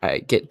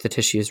get the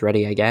tissues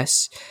ready, I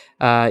guess.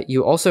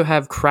 You also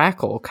have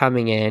Crackle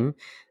coming in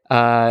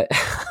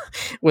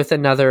with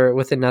another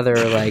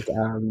like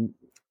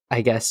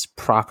I guess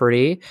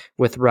property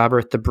with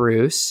Robert the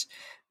Bruce.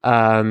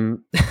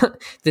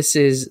 This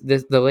is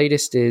the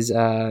latest is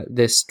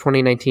this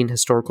 2019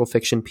 historical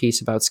fiction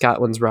piece about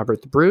Scotland's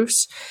Robert the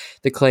Bruce.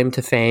 The claim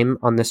to fame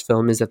on this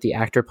film is that the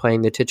actor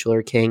playing the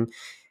titular king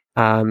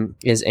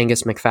is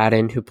Angus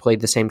McFadden, who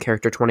played the same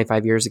character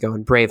 25 years ago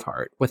in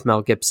Braveheart with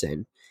Mel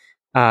Gibson.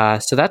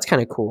 So that's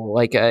kind of cool.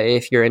 Like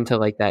if you're into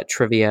like that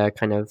trivia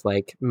kind of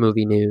like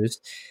movie news,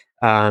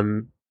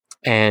 and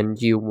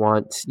you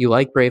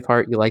like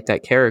Braveheart, you like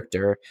that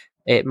character,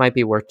 it might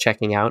be worth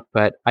checking out.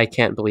 But I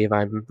can't believe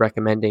I'm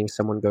recommending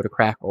someone go to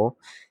Crackle.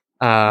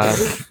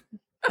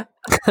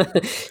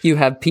 You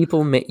have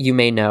People You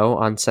May Know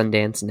on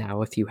Sundance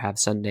Now if you have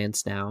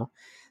Sundance Now.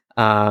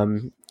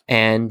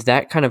 And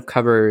that kind of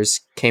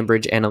covers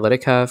Cambridge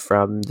Analytica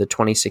from the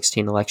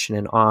 2016 election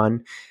and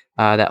on.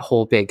 That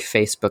whole big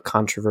Facebook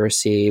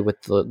controversy with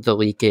the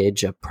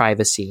leakage of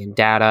privacy and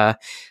data.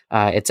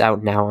 It's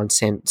out now on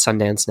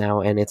Sundance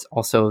Now, and it's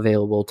also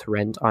available to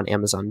rent on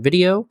Amazon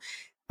Video.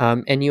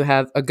 And you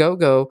have A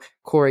Go-Go,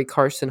 Corey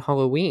Carson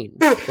Halloween.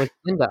 With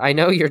Linda, I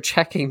know you're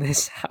checking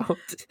this out.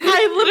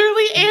 I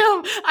literally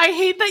am. I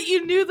hate that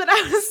you knew that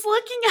I was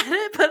looking at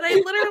it, but I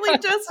literally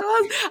just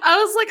was. I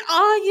was like,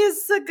 oh,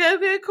 yes, A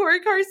Go-Go, Corey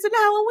Carson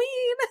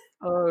Halloween.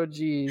 Oh,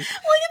 geez. Look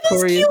at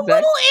those cute little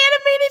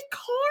animated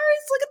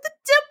cars. Look at the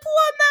dimple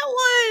on that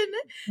one.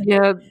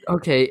 Yeah,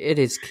 okay, it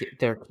is cute.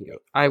 They're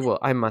cute.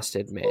 I must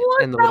admit.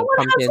 Look, and the that little one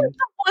pumpkin. has like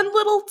the one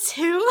little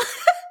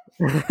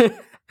tooth.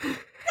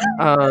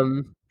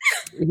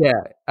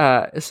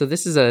 Yeah. So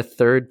this is a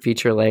third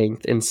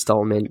feature-length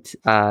installment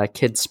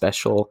kids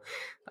special.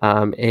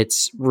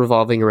 It's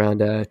revolving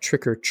around a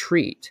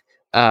trick-or-treat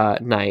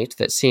night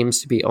that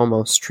seems to be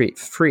almost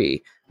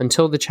treat-free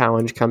until the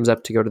challenge comes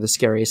up to go to the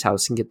scariest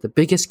house and get the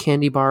biggest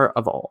candy bar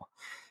of all.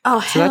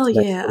 Oh, So hell that's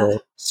a nice yeah.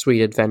 little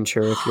sweet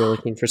adventure if you're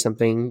looking for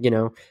something,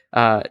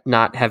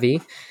 not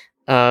heavy.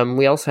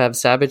 We also have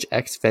Savage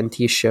X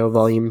Fenty Show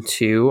Volume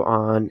 2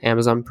 on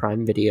Amazon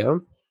Prime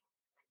Video.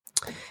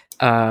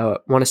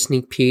 Want a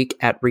sneak peek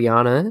at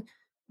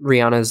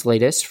Rihanna's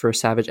latest for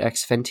Savage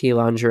X Fenty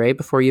lingerie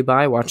before you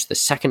buy? Watch the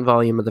second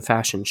volume of the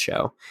fashion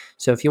show.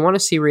 So if you want to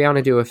see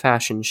Rihanna do a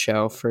fashion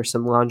show for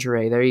some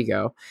lingerie, there you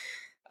go.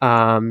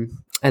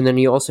 And then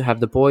you also have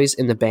The Boys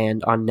in the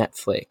Band on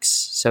Netflix.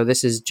 So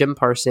this is Jim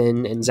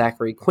Parson and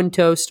Zachary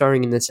Quinto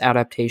starring in this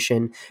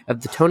adaptation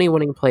of the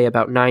Tony-winning play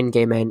about 9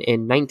 gay men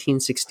in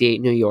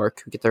 1968 New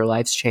York who get their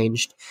lives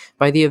changed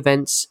by the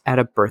events at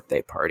a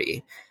birthday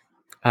party.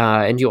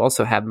 And you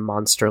also have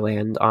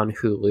Monsterland on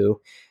Hulu,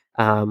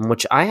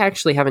 which I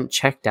actually haven't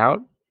checked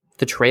out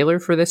the trailer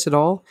for this at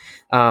all,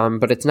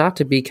 but it's not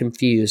to be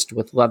confused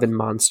with Love and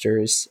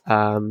Monsters.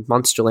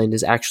 Monsterland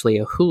is actually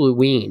a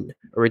Huluween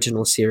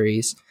original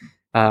series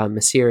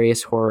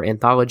mysterious horror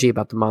anthology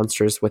about the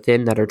monsters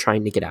within that are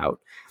trying to get out.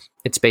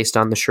 It's based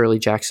on the Shirley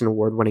Jackson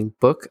Award-winning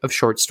book of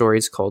short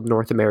stories called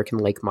North American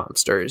Lake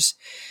Monsters.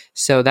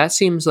 So that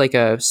seems like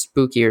a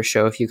spookier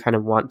show if you kind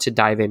of want to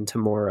dive into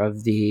more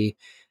of the,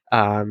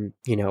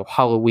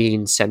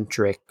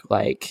 Halloween-centric,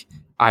 like,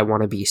 I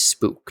want to be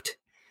spooked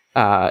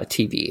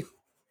TV.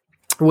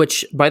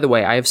 Which, by the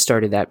way, I have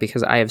started that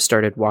because I have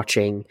started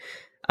watching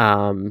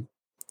The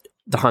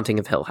Haunting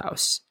of Hill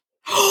House.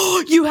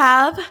 You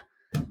have?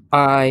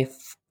 I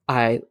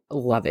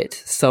love it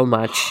so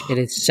much. It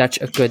is such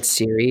a good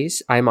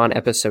series. I'm on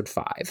episode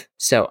 5.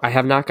 So I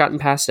have not gotten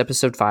past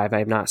episode 5. I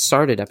have not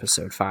started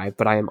episode 5,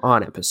 but I am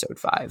on episode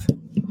 5.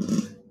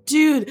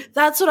 Dude,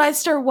 that's what I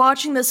started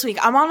watching this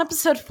week. I'm on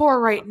episode 4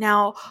 right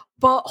now,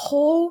 but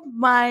oh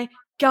my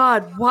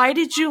God, why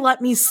did you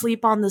let me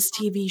sleep on this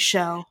TV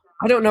show?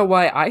 I don't know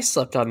why I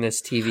slept on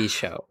this TV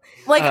show.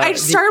 Like, I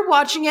started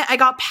watching it. I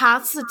got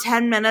past the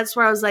 10 minutes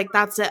where I was like,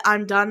 that's it,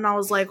 I'm done. And I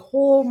was like,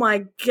 oh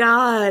my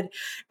God.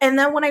 And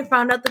then when I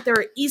found out that there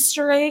were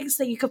Easter eggs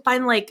that you could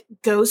find, like,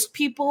 ghost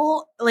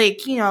people,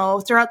 like,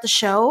 throughout the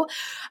show,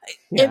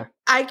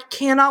 I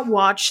cannot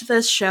watch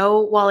this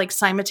show while, like,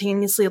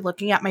 simultaneously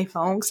looking at my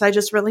phone because I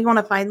just really want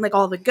to find, like,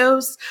 all the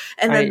ghosts.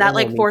 And then that,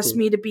 like, forced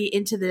me to be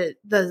into the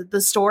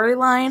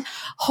storyline.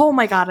 Oh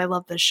my God, I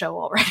love this show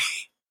already.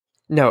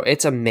 No,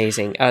 it's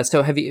amazing.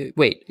 So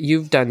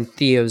you've done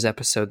Theo's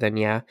episode then,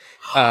 yeah?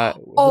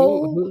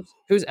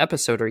 Whose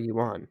episode are you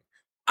on?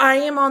 I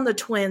am on the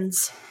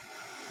twins.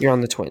 You're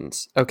on the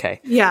twins. Okay.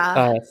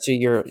 Yeah. So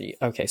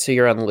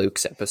you're on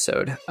Luke's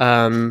episode.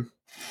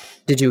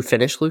 Did you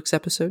finish Luke's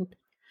episode?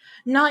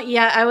 Not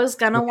yet. I was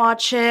going to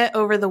watch it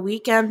over the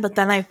weekend, but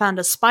then I found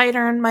a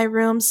spider in my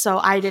room, so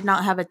I did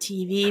not have a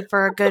TV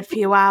for a good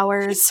few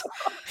hours.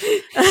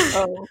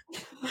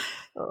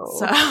 Oh.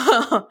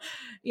 So,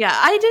 yeah,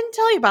 I didn't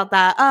tell you about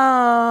that.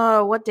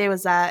 What day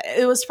was that?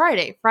 It was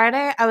Friday.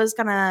 Friday, I was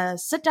going to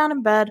sit down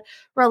in bed,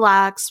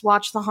 relax,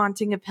 watch The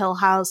Haunting of Hill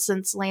House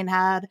since Lane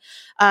had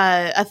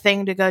a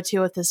thing to go to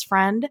with his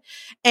friend.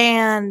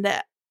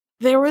 And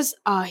there was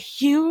a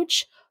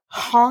huge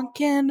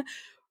honking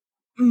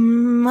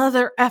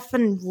mother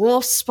effing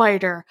wolf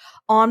spider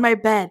on my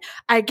bed.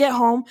 I get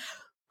home.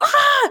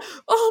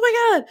 Oh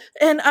my God.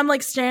 And I'm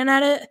like staring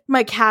at it.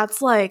 My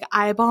cat's like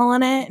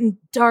eyeballing it and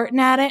darting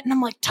at it. And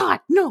I'm like,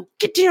 Todd, no,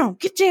 get down.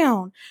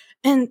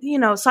 And,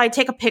 so I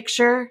take a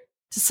picture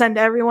to send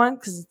to everyone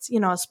because it's,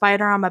 a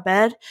spider on my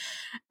bed.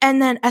 And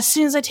then as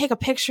soon as I take a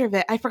picture of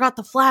it, I forgot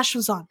the flash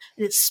was on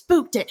and it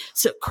spooked it.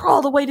 So it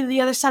crawled away to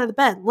the other side of the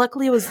bed.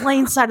 Luckily, it was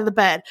Lane's side of the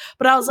bed.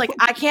 But I was like,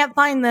 I can't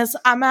find this.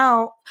 I'm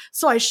out.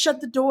 So I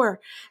shut the door.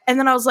 And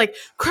then I was like,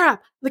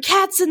 crap, the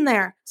cat's in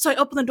there. So I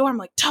opened the door. I'm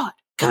like, Todd,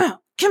 come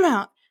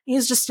out.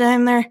 He's just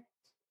standing there.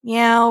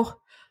 Meow.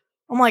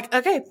 I'm like,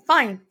 okay,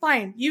 fine.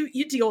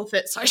 You deal with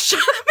it. So I shut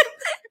him in there.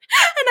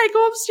 And I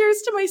go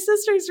upstairs to my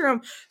sister's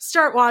room,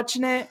 start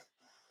watching it.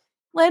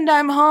 Linda,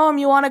 I'm home.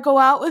 You want to go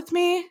out with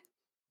me?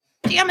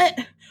 Damn it.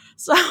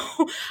 So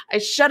I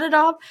shut it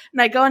off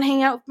and I go and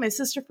hang out with my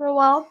sister for a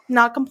while,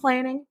 not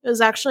complaining. It was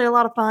actually a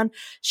lot of fun.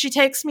 She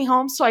takes me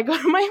home. So I go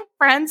to my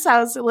friend's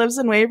house that lives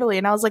in Waverly.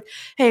 And I was like,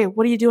 hey,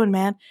 what are you doing,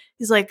 man?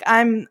 He's like,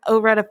 I'm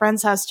over at a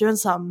friend's house doing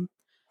something.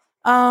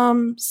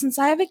 Since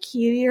I have a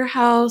key to your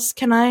house,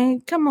 can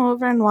I come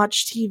over and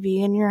watch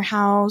TV in your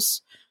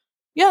house?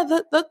 Yeah,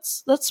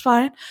 that's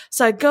fine.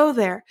 So I go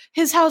there.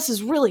 His house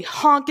is really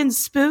honking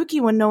spooky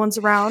when no one's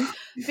around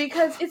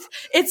because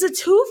it's a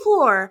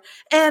 2-floor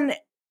and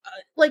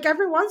like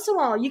every once in a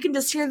while you can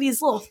just hear these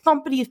little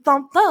thumpity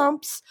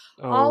thumps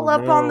all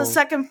up on the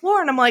second floor.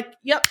 And I'm like,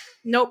 yep,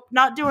 nope,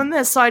 not doing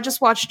this. So I just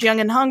watched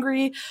Young and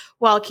Hungry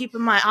while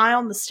keeping my eye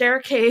on the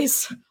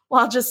staircase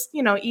while just,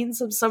 eating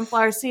some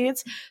sunflower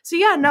seeds. So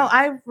yeah, no,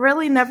 I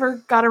really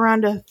never got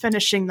around to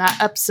finishing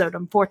that episode,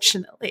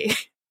 unfortunately.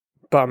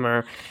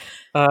 Bummer.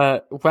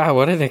 Wow,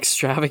 what an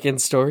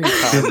extravagant story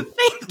time.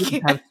 Thank you.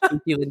 Have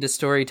Spooky Linda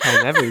story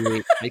time every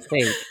week, I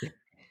think.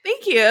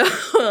 Thank you.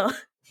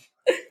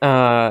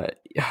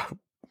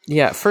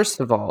 Yeah, first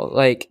of all,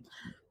 like,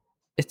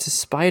 it's a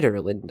spider,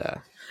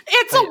 Linda.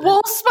 It's a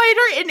wolf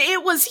spider and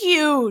it was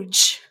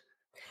huge.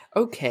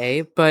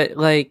 Okay, but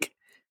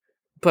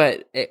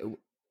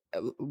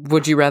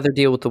would you rather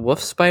deal with the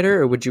wolf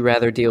spider or would you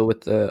rather deal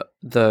with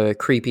the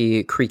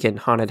creepy creaking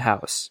haunted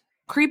house?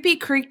 Creepy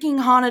creaking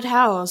haunted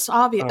house,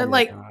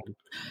 obviously. God.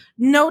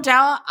 No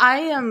doubt, I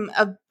am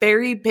a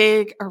very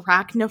big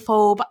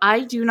arachnophobe.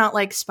 I do not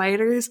like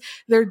spiders.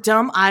 Their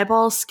dumb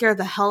eyeballs scare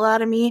the hell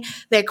out of me.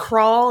 They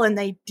crawl and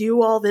they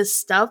do all this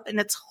stuff,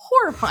 and it's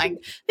horrifying.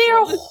 They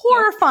are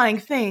horrifying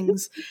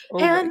things.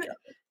 And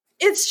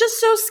it's just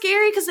so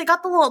scary because they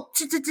got the little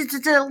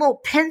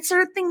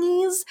pincer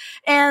thingies,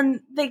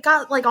 and they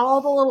got like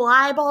all the little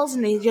eyeballs,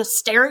 and they just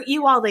stare at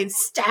you while they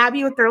stab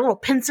you with their little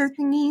pincer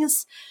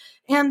thingies.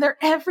 And they're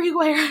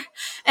everywhere,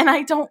 and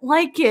I don't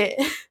like it.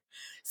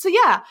 So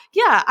yeah,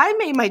 I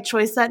made my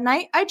choice that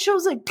night. I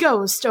chose a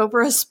ghost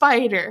over a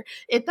spider.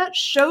 That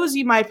shows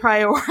you my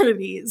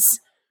priorities.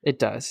 It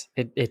does.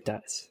 It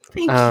does.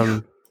 Thank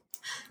you.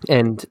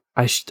 And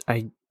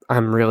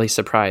I'm really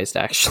surprised,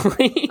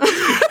 actually.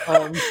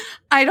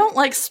 I don't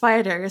like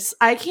spiders.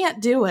 I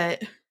can't do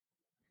it.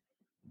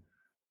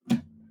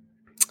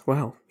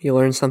 Well, you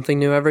learn something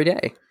new every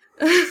day.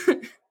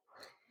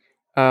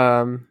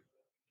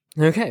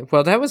 Okay,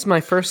 well, that was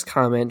my first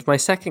comment. My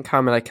second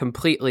comment I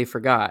completely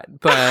forgot,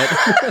 but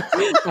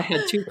I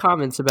had 2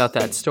 comments about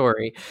that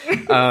story.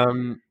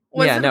 Was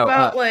it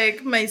about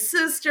like my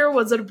sister?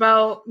 Was it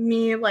about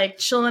me like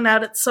chilling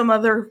out at some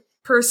other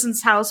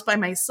person's house by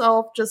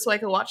myself just so I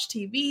could watch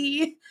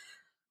TV?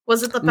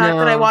 Was it the fact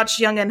that I watched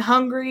Young and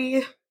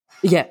Hungry?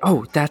 Yeah.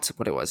 Oh, that's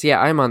what it was.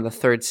 Yeah, I'm on the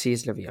 3rd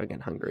season of Young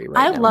and Hungry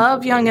right now. I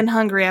love Young and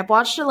Hungry. I've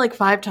watched it like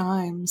 5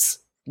 times.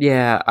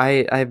 Yeah,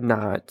 I've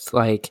not.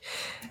 Like,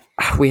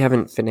 we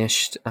haven't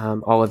finished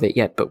all of it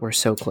yet, but we're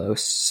so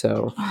close.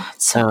 So,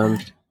 it's so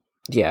good.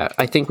 Yeah,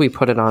 I think we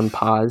put it on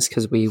pause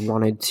because we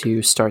wanted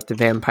to start the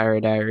Vampire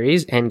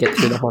Diaries and get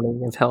through the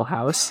Haunting of Hill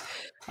House.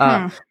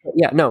 Yeah,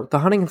 no, the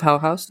Haunting of Hill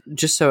House,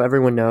 just so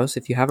everyone knows,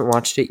 if you haven't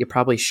watched it, you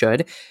probably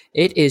should.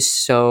 It is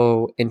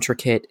so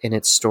intricate in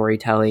its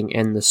storytelling,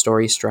 and the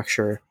story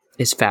structure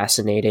is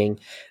fascinating.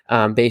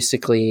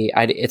 Basically,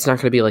 it's not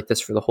going to be like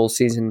this for the whole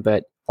season,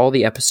 but all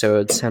the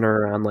episodes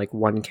center around like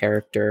one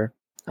character.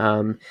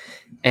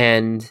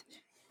 And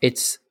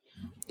it's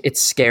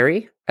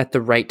scary at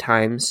the right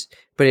times,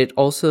 but it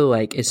also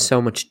like is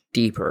so much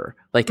deeper,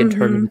 like in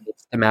terms of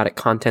its thematic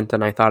content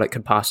than I thought it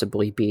could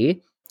possibly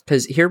be.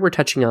 Because here we're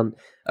touching on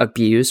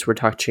abuse, we're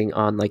touching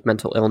on like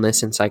mental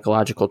illness and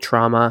psychological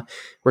trauma,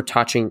 we're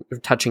touching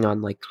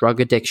on like drug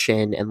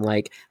addiction, and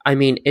like, I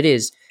mean, it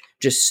is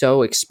just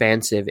so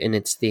expansive in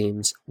its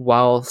themes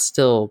while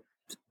still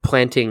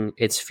planting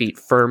its feet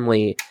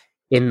firmly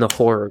in the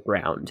horror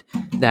ground,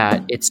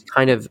 that it's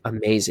kind of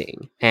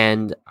amazing.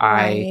 And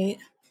I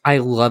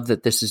love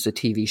that this is a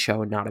TV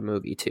show and not a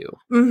movie too.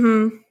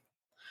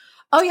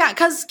 Oh yeah,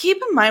 because keep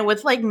in mind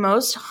with like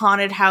most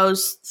haunted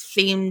house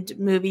themed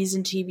movies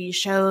and TV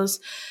shows,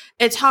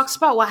 it talks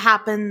about what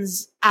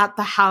happens at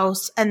the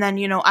house, and then,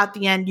 you know, at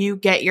the end you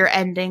get your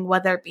ending,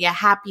 whether it be a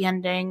happy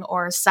ending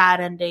or a sad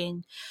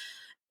ending.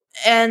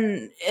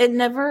 And it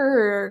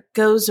never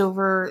goes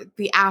over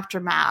the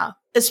aftermath,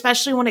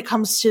 especially when it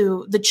comes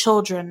to the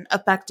children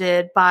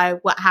affected by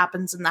what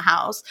happens in the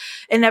house.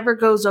 It never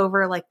goes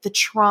over like the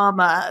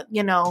trauma,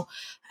 you know,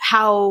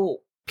 how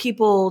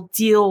people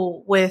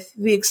deal with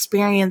the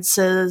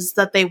experiences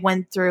that they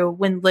went through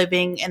when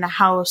living in a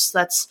house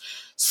that's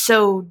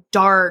so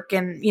dark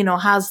and, you know,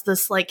 has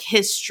this like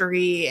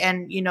history,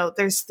 and, you know,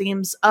 there's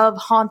themes of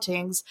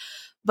hauntings.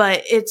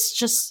 But it's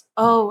just,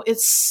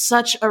 it's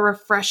such a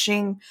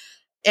refreshing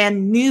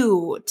and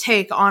new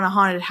take on a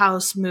haunted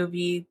house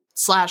movie /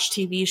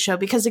 TV show,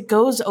 because it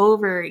goes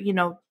over, you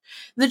know,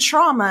 the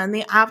trauma and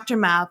the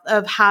aftermath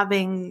of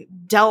having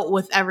dealt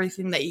with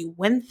everything that you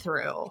went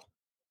through.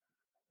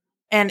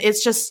 And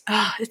it's just,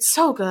 it's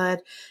so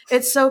good.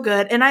 It's so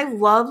good. And I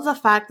love the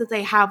fact that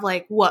they have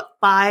like,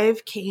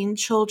 5 Kane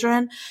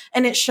children.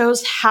 And it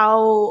shows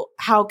how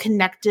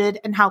connected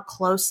and how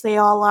close they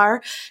all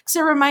are. Because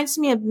it reminds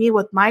me of me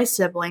with my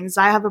siblings.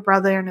 I have a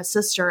brother and a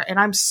sister, and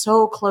I'm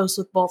so close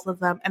with both of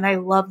them. And I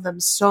love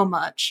them so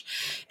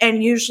much.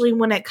 And usually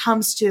when it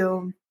comes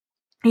to,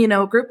 you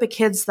know, a group of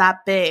kids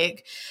that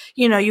big,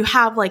 you know, you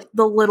have like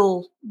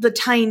the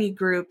tiny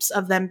groups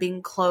of them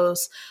being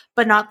close,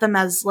 but not them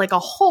as like a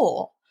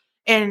whole.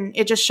 And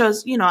it just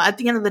shows, you know, at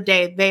the end of the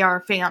day, they are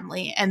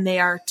family and they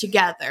are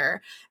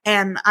together.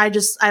 And I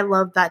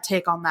love that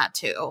take on that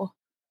too.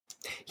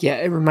 Yeah,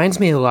 it reminds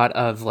me a lot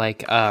of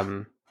like,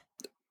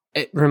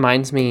 it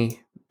reminds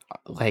me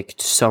like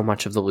so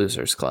much of the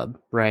Losers Club,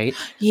 right?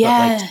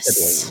 Yes. But, like,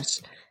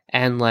 siblings.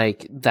 And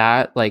like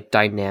that like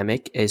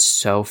dynamic is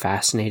so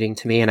fascinating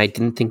to me, and I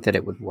didn't think that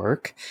it would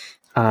work,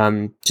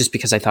 just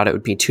because I thought it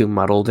would be too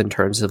muddled in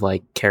terms of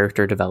like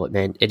character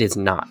development. It is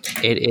not.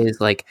 It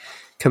is like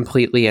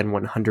completely and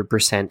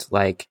 100%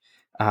 like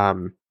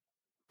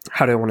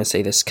how do I want to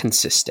say this,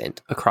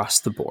 consistent across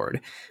the board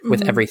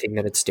with everything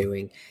that it's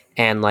doing.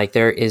 And like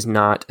there is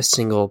not a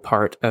single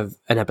part of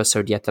an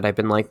episode yet that I've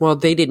been like, well,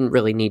 they didn't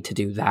really need to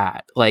do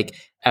that. Like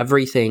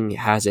everything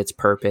has its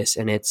purpose,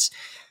 and it's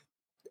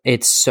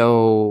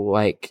so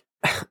like,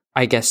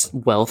 I guess,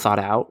 well thought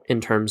out in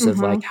terms of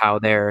like how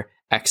they're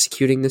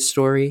executing this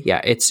story.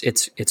 Yeah, it's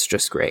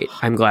just great.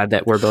 I'm glad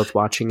that we're both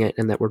watching it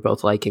and that we're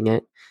both liking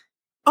it.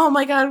 Oh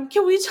my God,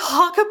 can we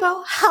talk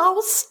about how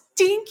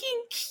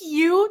stinking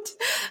cute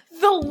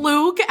the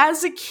Luke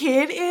as a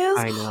kid is?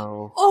 I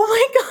know. Oh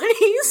my God,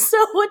 he's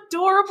so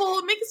adorable.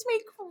 It makes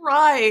me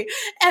cry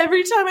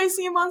every time I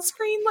see him on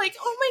screen. Like,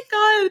 oh my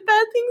God,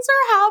 bad things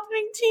are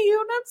happening to you,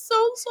 and I'm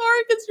so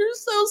sorry because you're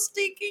so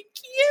stinking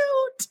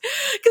cute.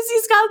 Because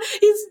he's got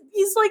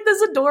he's like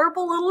this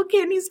adorable little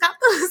kid. And he's got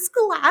those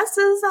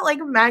glasses that like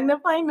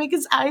magnify and make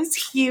his eyes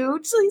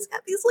huge. So he's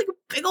got these like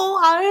big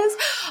old eyes.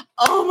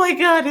 Oh my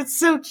god, it's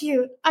so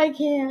cute. I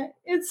can't.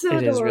 It's so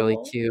adorable. It is really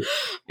cute.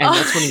 And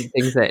that's one of the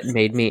things that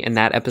made me, in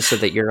that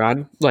episode that you're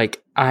on,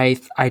 like I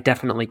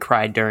definitely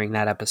cried during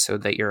that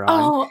episode that you're on.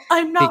 Oh,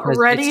 I'm not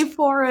ready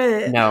for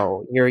it.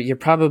 No, you're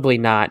probably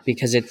not,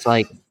 because it's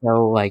like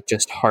so like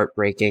just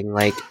heartbreaking,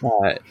 like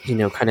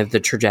kind of the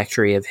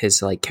trajectory of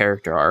his like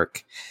character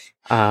arc.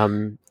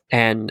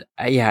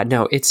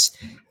 It's,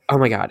 oh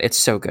my god, it's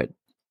so good.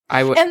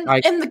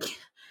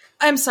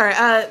 I'm sorry,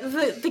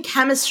 the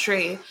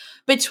chemistry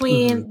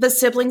between the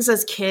siblings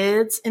as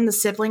kids and the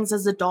siblings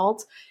as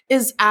adults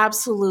is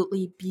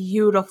absolutely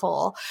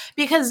beautiful,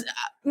 because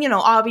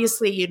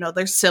obviously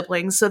they're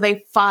siblings, so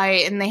they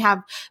fight, and they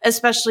have,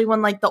 especially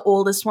when like the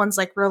oldest one's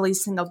like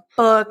releasing a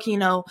book,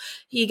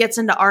 he gets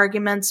into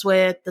arguments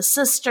with the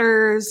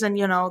sisters, and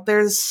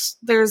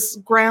there's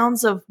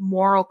grounds of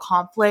moral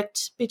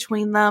conflict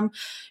between them,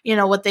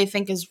 what they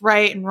think is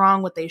right and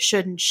wrong, what they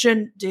should and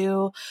shouldn't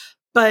do.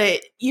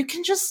 But you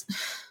can just,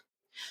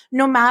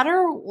 no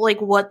matter like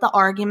what the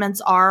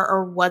arguments are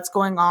or what's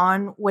going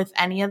on with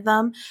any of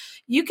them,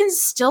 you can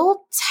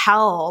still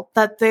tell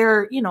that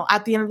they're,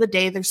 at the end of the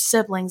day, they're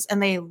siblings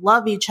and they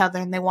love each other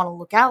and they want to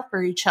look out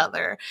for each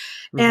other.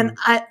 And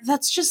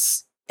it's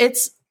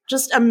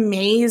just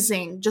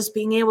amazing just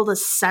being able to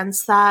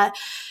sense that,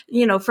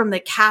 from the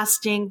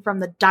casting, from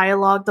the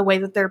dialogue, the way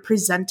that they're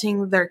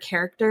presenting their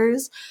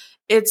characters.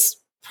 It's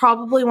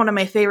probably one of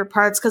my favorite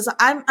parts, because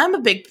I'm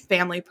a big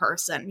family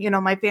person.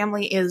 My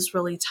family is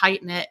really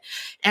tight-knit,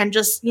 and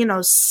just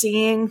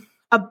seeing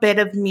a bit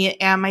of me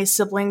and my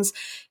siblings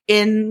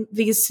in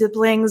these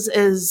siblings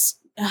is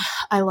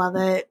I love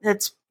it.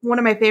 It's one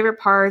of my favorite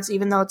parts,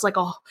 even though it's like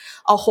a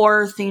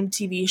horror themed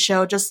TV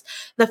show. Just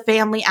the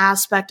family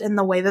aspect and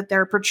the way that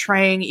they're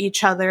portraying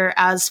each other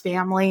as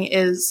family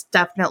is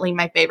definitely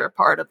my favorite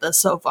part of this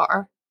so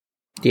far.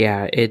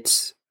 Yeah,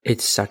 it's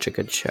such a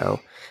good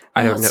show.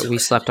 I don't know. We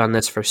slept on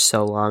this for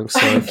so long. So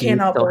if you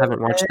still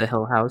haven't watched The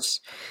Hill House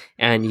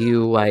and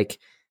you like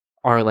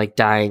are like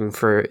dying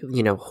for,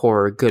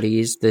 horror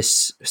goodies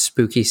this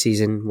spooky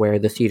season where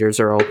the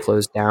theaters are all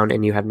closed down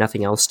and you have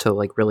nothing else to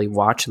like really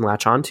watch and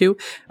latch onto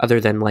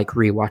other than like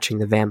rewatching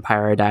The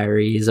Vampire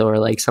Diaries or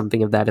like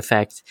something of that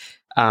effect,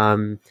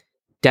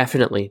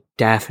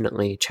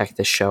 definitely check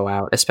this show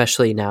out,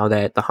 especially now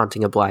that The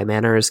Haunting of Bly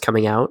Manor is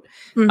coming out.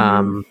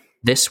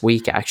 This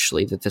week,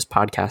 actually, that this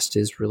podcast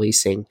is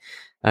releasing.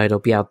 It'll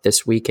be out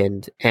this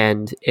weekend.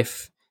 And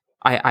if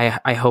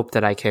I hope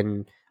that I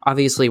can,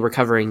 obviously we're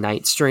covering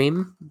Night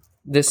Stream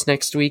this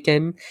next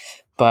weekend,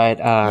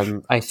 but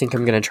I think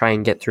I'm going to try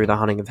and get through The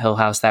Haunting of Hill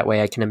House. That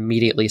way I can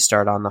immediately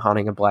start on The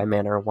Haunting of Bly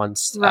Manor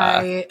once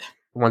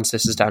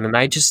this is done. And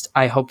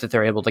I hope that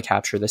they're able to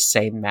capture the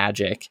same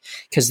magic,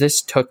 because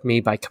this took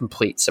me by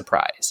complete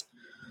surprise.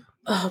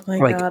 Oh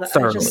my God.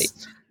 Thoroughly.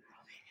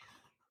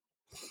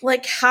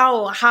 Like,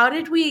 how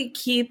did we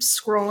keep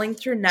scrolling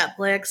through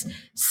Netflix,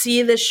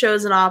 see this show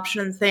as an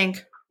option, and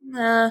think,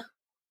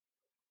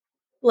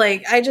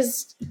 like,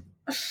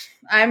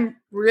 I'm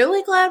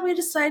really glad we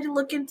decided to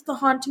look into The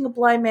Haunting of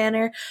Bly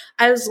Manor.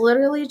 I was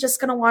literally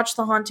just gonna watch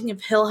The Haunting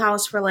of Hill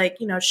House for like,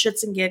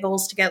 shits and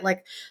giggles, to get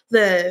like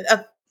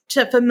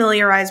to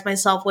familiarize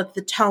myself with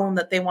the tone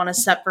that they want to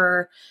set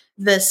for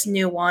this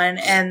new one.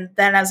 And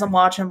then as I'm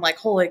watching, I'm like,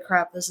 holy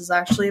crap, this is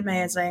actually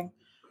amazing.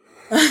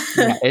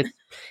 Yeah,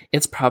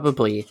 it's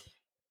probably,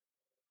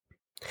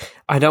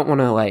 I don't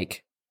want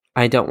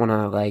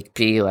to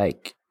be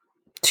like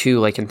too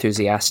like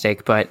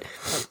enthusiastic, but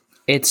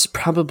it's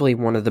probably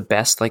one of the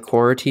best like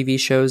horror TV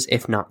shows,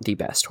 if not the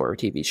best horror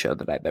TV show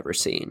that I've ever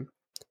seen.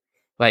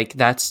 Like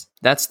that's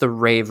the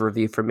rave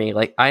review for me.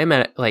 Like I am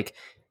at like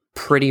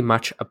pretty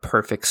much a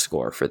perfect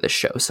score for this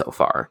show so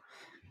far.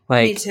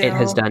 Like it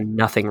has done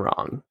nothing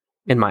wrong,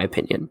 in my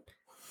opinion.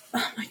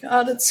 Oh my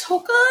God, it's so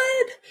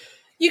good.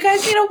 You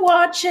guys need to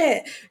watch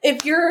it.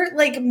 If you're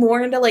like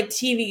more into like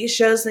TV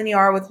shows than you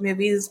are with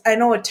movies, I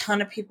know a ton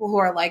of people who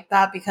are like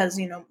that, because,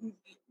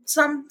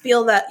 some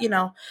feel that,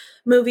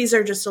 movies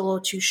are just a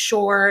little too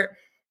short.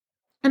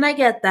 And I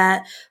get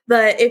that.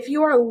 But if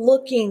you are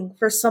looking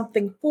for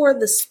something for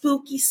the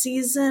spooky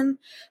season,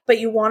 but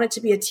you want it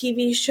to be a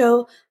TV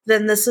show,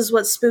 then this is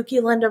what Spooky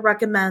Linda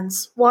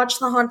recommends. Watch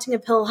The Haunting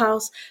of Hill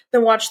House,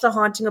 then watch The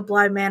Haunting of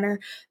Bly Manor.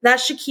 That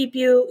should keep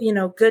you,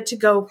 good to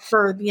go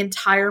for the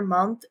entire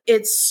month.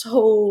 It's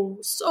so,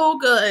 so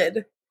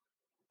good.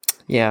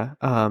 Yeah.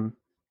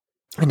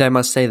 And I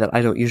must say that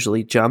I don't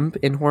usually jump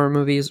in horror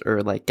movies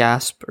or like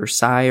gasp or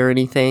sigh or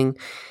anything.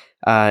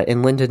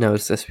 And Linda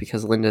knows this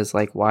because Linda's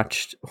like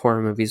watched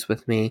horror movies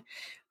with me,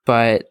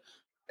 but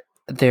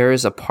there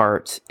is a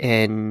part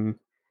in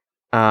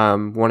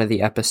one of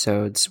the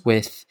episodes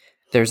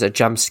there's a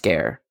jump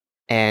scare,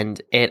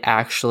 and it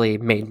actually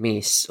made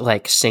me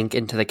like sink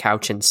into the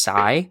couch and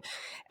sigh.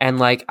 And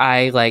like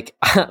I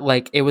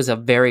like it was a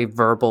very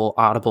verbal,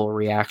 audible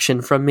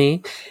reaction from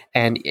me,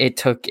 and it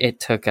took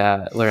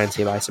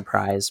Laurencia by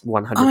surprise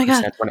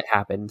 100% when it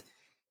happened.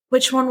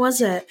 Which one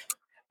was it?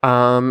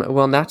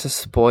 Well, not to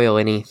spoil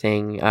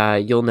anything,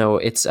 you'll know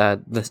it's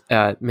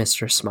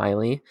Mr.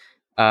 Smiley.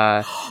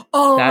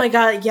 Oh my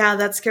god, yeah,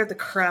 that scared the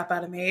crap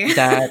out of me.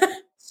 That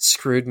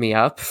screwed me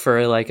up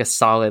for like a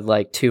solid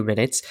like 2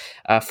 minutes.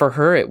 For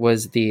her, it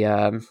was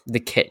the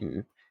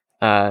kitten.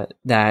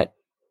 That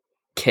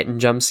kitten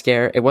jump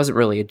scare. It wasn't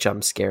really a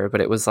jump scare,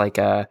 but it was like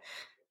a.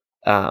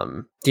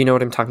 Do you know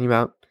what I'm talking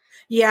about?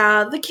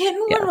 Yeah, the kitten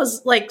one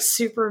was like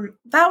super.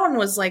 That one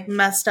was like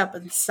messed up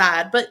and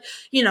sad, but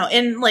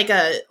in like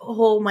a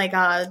oh my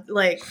god,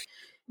 like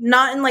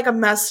not in like a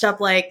messed up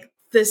like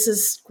this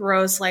is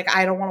gross. Like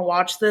I don't want to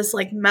watch this.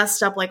 Like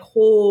messed up. Like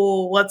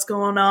oh, what's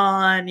going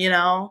on?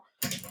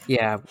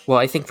 Yeah. Well,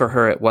 I think for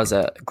her it was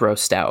a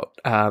grossed out.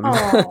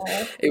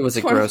 It was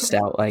a grossed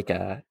out like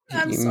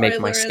you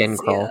make my skin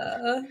crawl.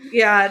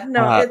 Yeah.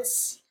 No,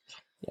 it's.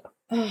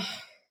 Yeah.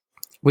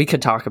 We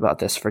could talk about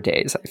this for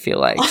days, I feel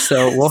like.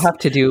 So we'll have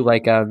to do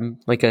like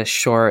a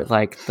short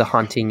like The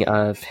Haunting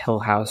of Hill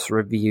House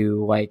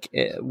review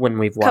when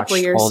we've watched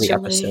all the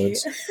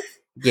episodes.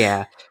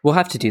 Yeah, we'll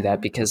have to do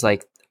that because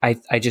like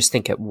I just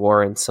think it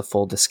warrants a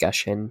full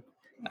discussion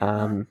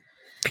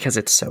because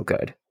it's so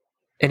good.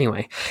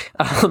 Anyway,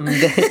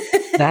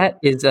 that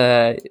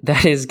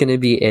is going to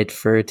be it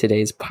for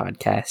today's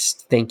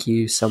podcast. Thank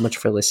you so much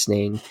for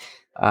listening.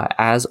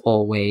 As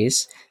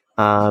always,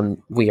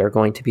 we are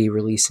going to be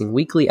releasing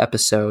weekly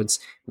episodes.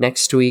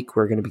 Next week,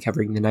 we're going to be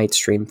covering the Night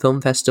Stream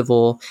Film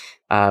Festival.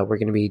 We're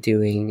going to be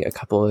doing a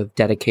couple of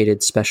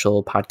dedicated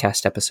special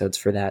podcast episodes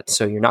for that.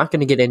 So you're not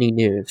going to get any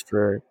news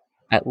for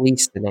at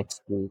least the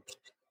next week.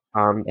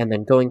 And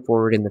then going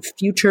forward in the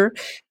future,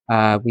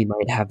 we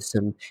might have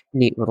some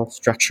neat little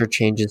structure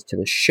changes to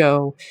the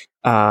show,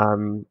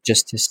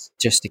 just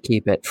to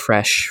keep it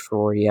fresh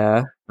for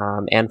you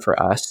and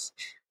for us.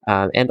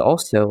 And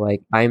also,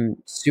 like, I'm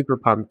super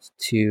pumped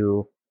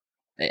to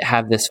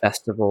have this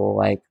festival,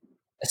 like,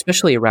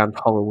 especially around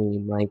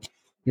Halloween. Like,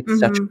 it's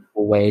such a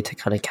cool way to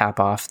kind of cap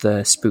off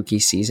the spooky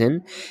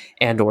season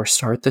and or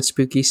start the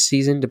spooky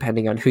season,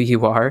 depending on who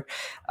you are.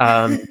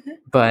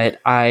 But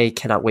I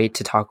cannot wait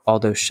to talk all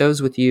those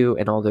shows with you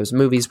and all those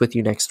movies with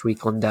you next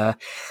week, Linda.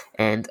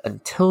 And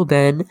until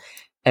then,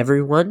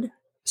 everyone,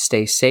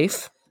 stay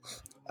safe.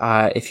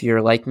 If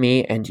you're like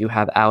me and you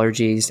have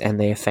allergies and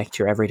they affect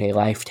your everyday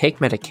life, take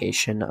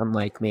medication,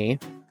 unlike me.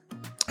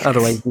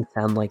 Otherwise, you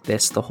sound like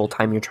this the whole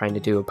time you're trying to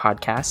do a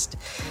podcast.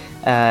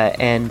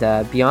 And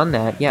beyond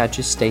that, yeah,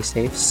 just stay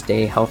safe,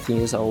 stay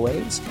healthy as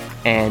always.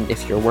 And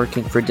if you're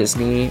working for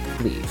Disney,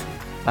 leave.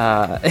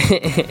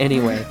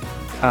 Anyway,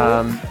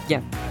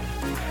 yeah,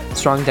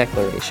 strong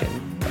declaration,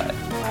 but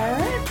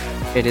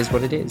it is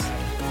what it is.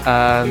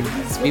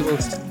 We will.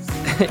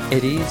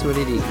 It is what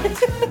it is.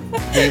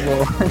 We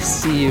will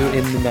see you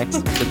in the next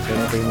episode,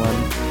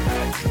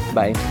 everyone.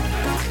 Bye.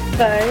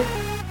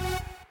 Bye.